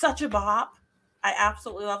 Such a bop. I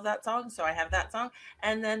absolutely love that song. So I have that song.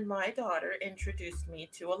 And then my daughter introduced me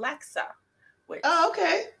to Alexa, which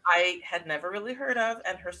I had never really heard of.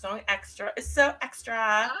 And her song Extra is so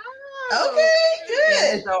extra. Okay,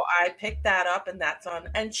 good. And so I picked that up, and that's on.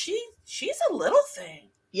 And she's a little thing.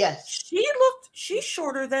 Yes. She's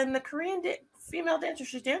shorter than the Korean female dancer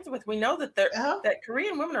she's dancing with. We know that that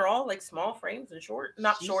Korean women are all like small frames and short,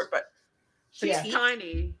 not short, but she's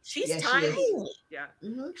tiny. She's tiny. Yeah.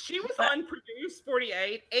 Mm-hmm. She was on Produce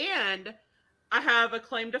 48, and I have a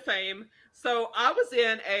claim to fame. So I was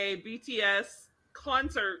in a BTS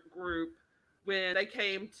concert group when they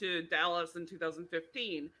came to Dallas in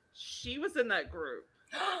 2015. She was in that group.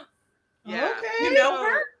 Yeah. Okay. You know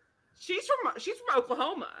her? She's from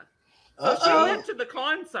Oklahoma. So she went to the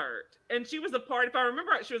concert, and she was a part, if I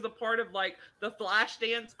remember right, she was a part of like the flash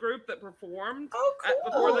dance group that performed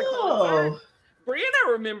before the concert.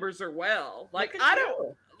 Brianna remembers her well. Like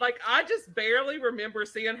I just barely remember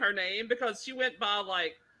seeing her name because she went by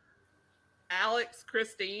like Alex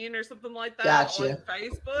Christine or something like that on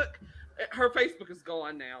Facebook. Her Facebook is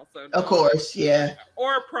gone now, so of course, yeah,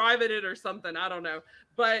 or privated or something. I don't know,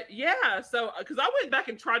 but yeah. So because I went back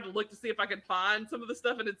and tried to look to see if I could find some of the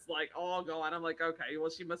stuff, and it's like all gone. I'm like, okay,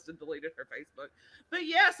 well, she must have deleted her Facebook. But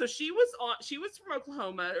yeah, so she was from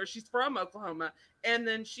Oklahoma, or she's from Oklahoma, and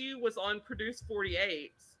then she was on Produce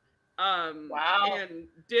 48. Wow. And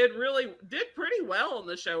did pretty well on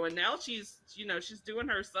the show, and now she's doing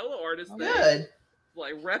her solo artist thing. Good.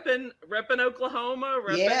 Like repping Oklahoma,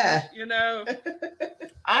 yeah.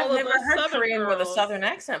 I've never heard Korean with a southern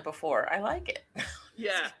accent before. I like it.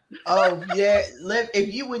 Yeah. Oh yeah.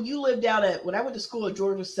 When you lived down when I went to school at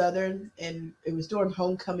Georgia Southern, and it was during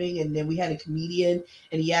homecoming, and then we had a comedian,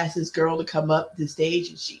 and he asked this girl to come up the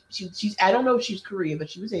stage, and she's I don't know if she's Korean, but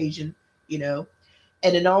she was Asian,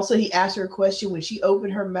 And then also he asked her a question. When she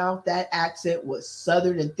opened her mouth, that accent was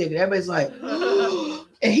southern and thick. And everybody's like,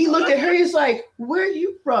 and he looked at her. He's like, "Where are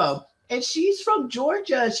you from?" And she's from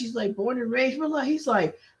Georgia. She's like born and raised. He's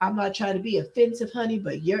like, "I'm not trying to be offensive, honey,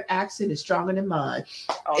 but your accent is stronger than mine."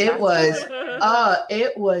 It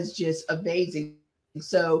was just amazing.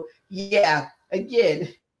 So yeah,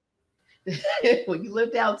 again, when you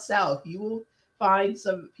live down south, you will find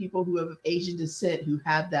some people who have Asian descent who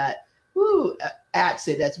have that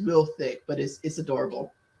accent that's real thick, but it's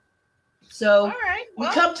adorable. So all right, we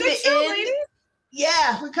come to the end. Ladies.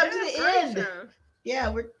 Yeah, we come to the end. Show. Yeah,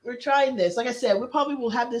 we're trying this. Like I said, we probably will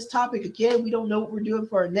have this topic again. We don't know what we're doing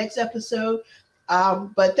for our next episode.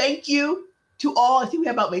 But thank you to all. I think we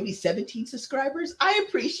have about maybe 17 subscribers. I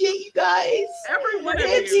appreciate you guys. Every one of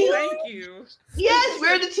you. Thank you. Yes,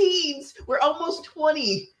 we're in the teens. We're almost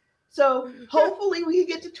 20. So hopefully we can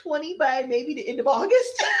get to 20 by maybe the end of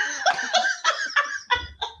August.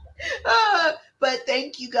 But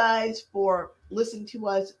thank you guys for listening to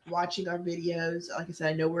us, watching our videos. Like I said,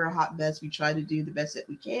 I know we're a hot mess. We try to do the best that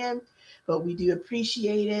we can, but we do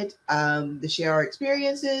appreciate it to share our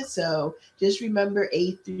experiences. So just remember,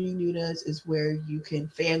 A3 Nunas is where you can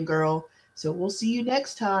fangirl. So we'll see you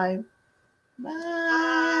next time.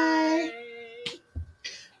 Bye.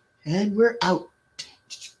 And we're out.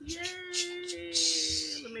 Yay.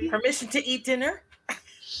 Permission to eat dinner?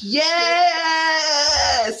 Yes.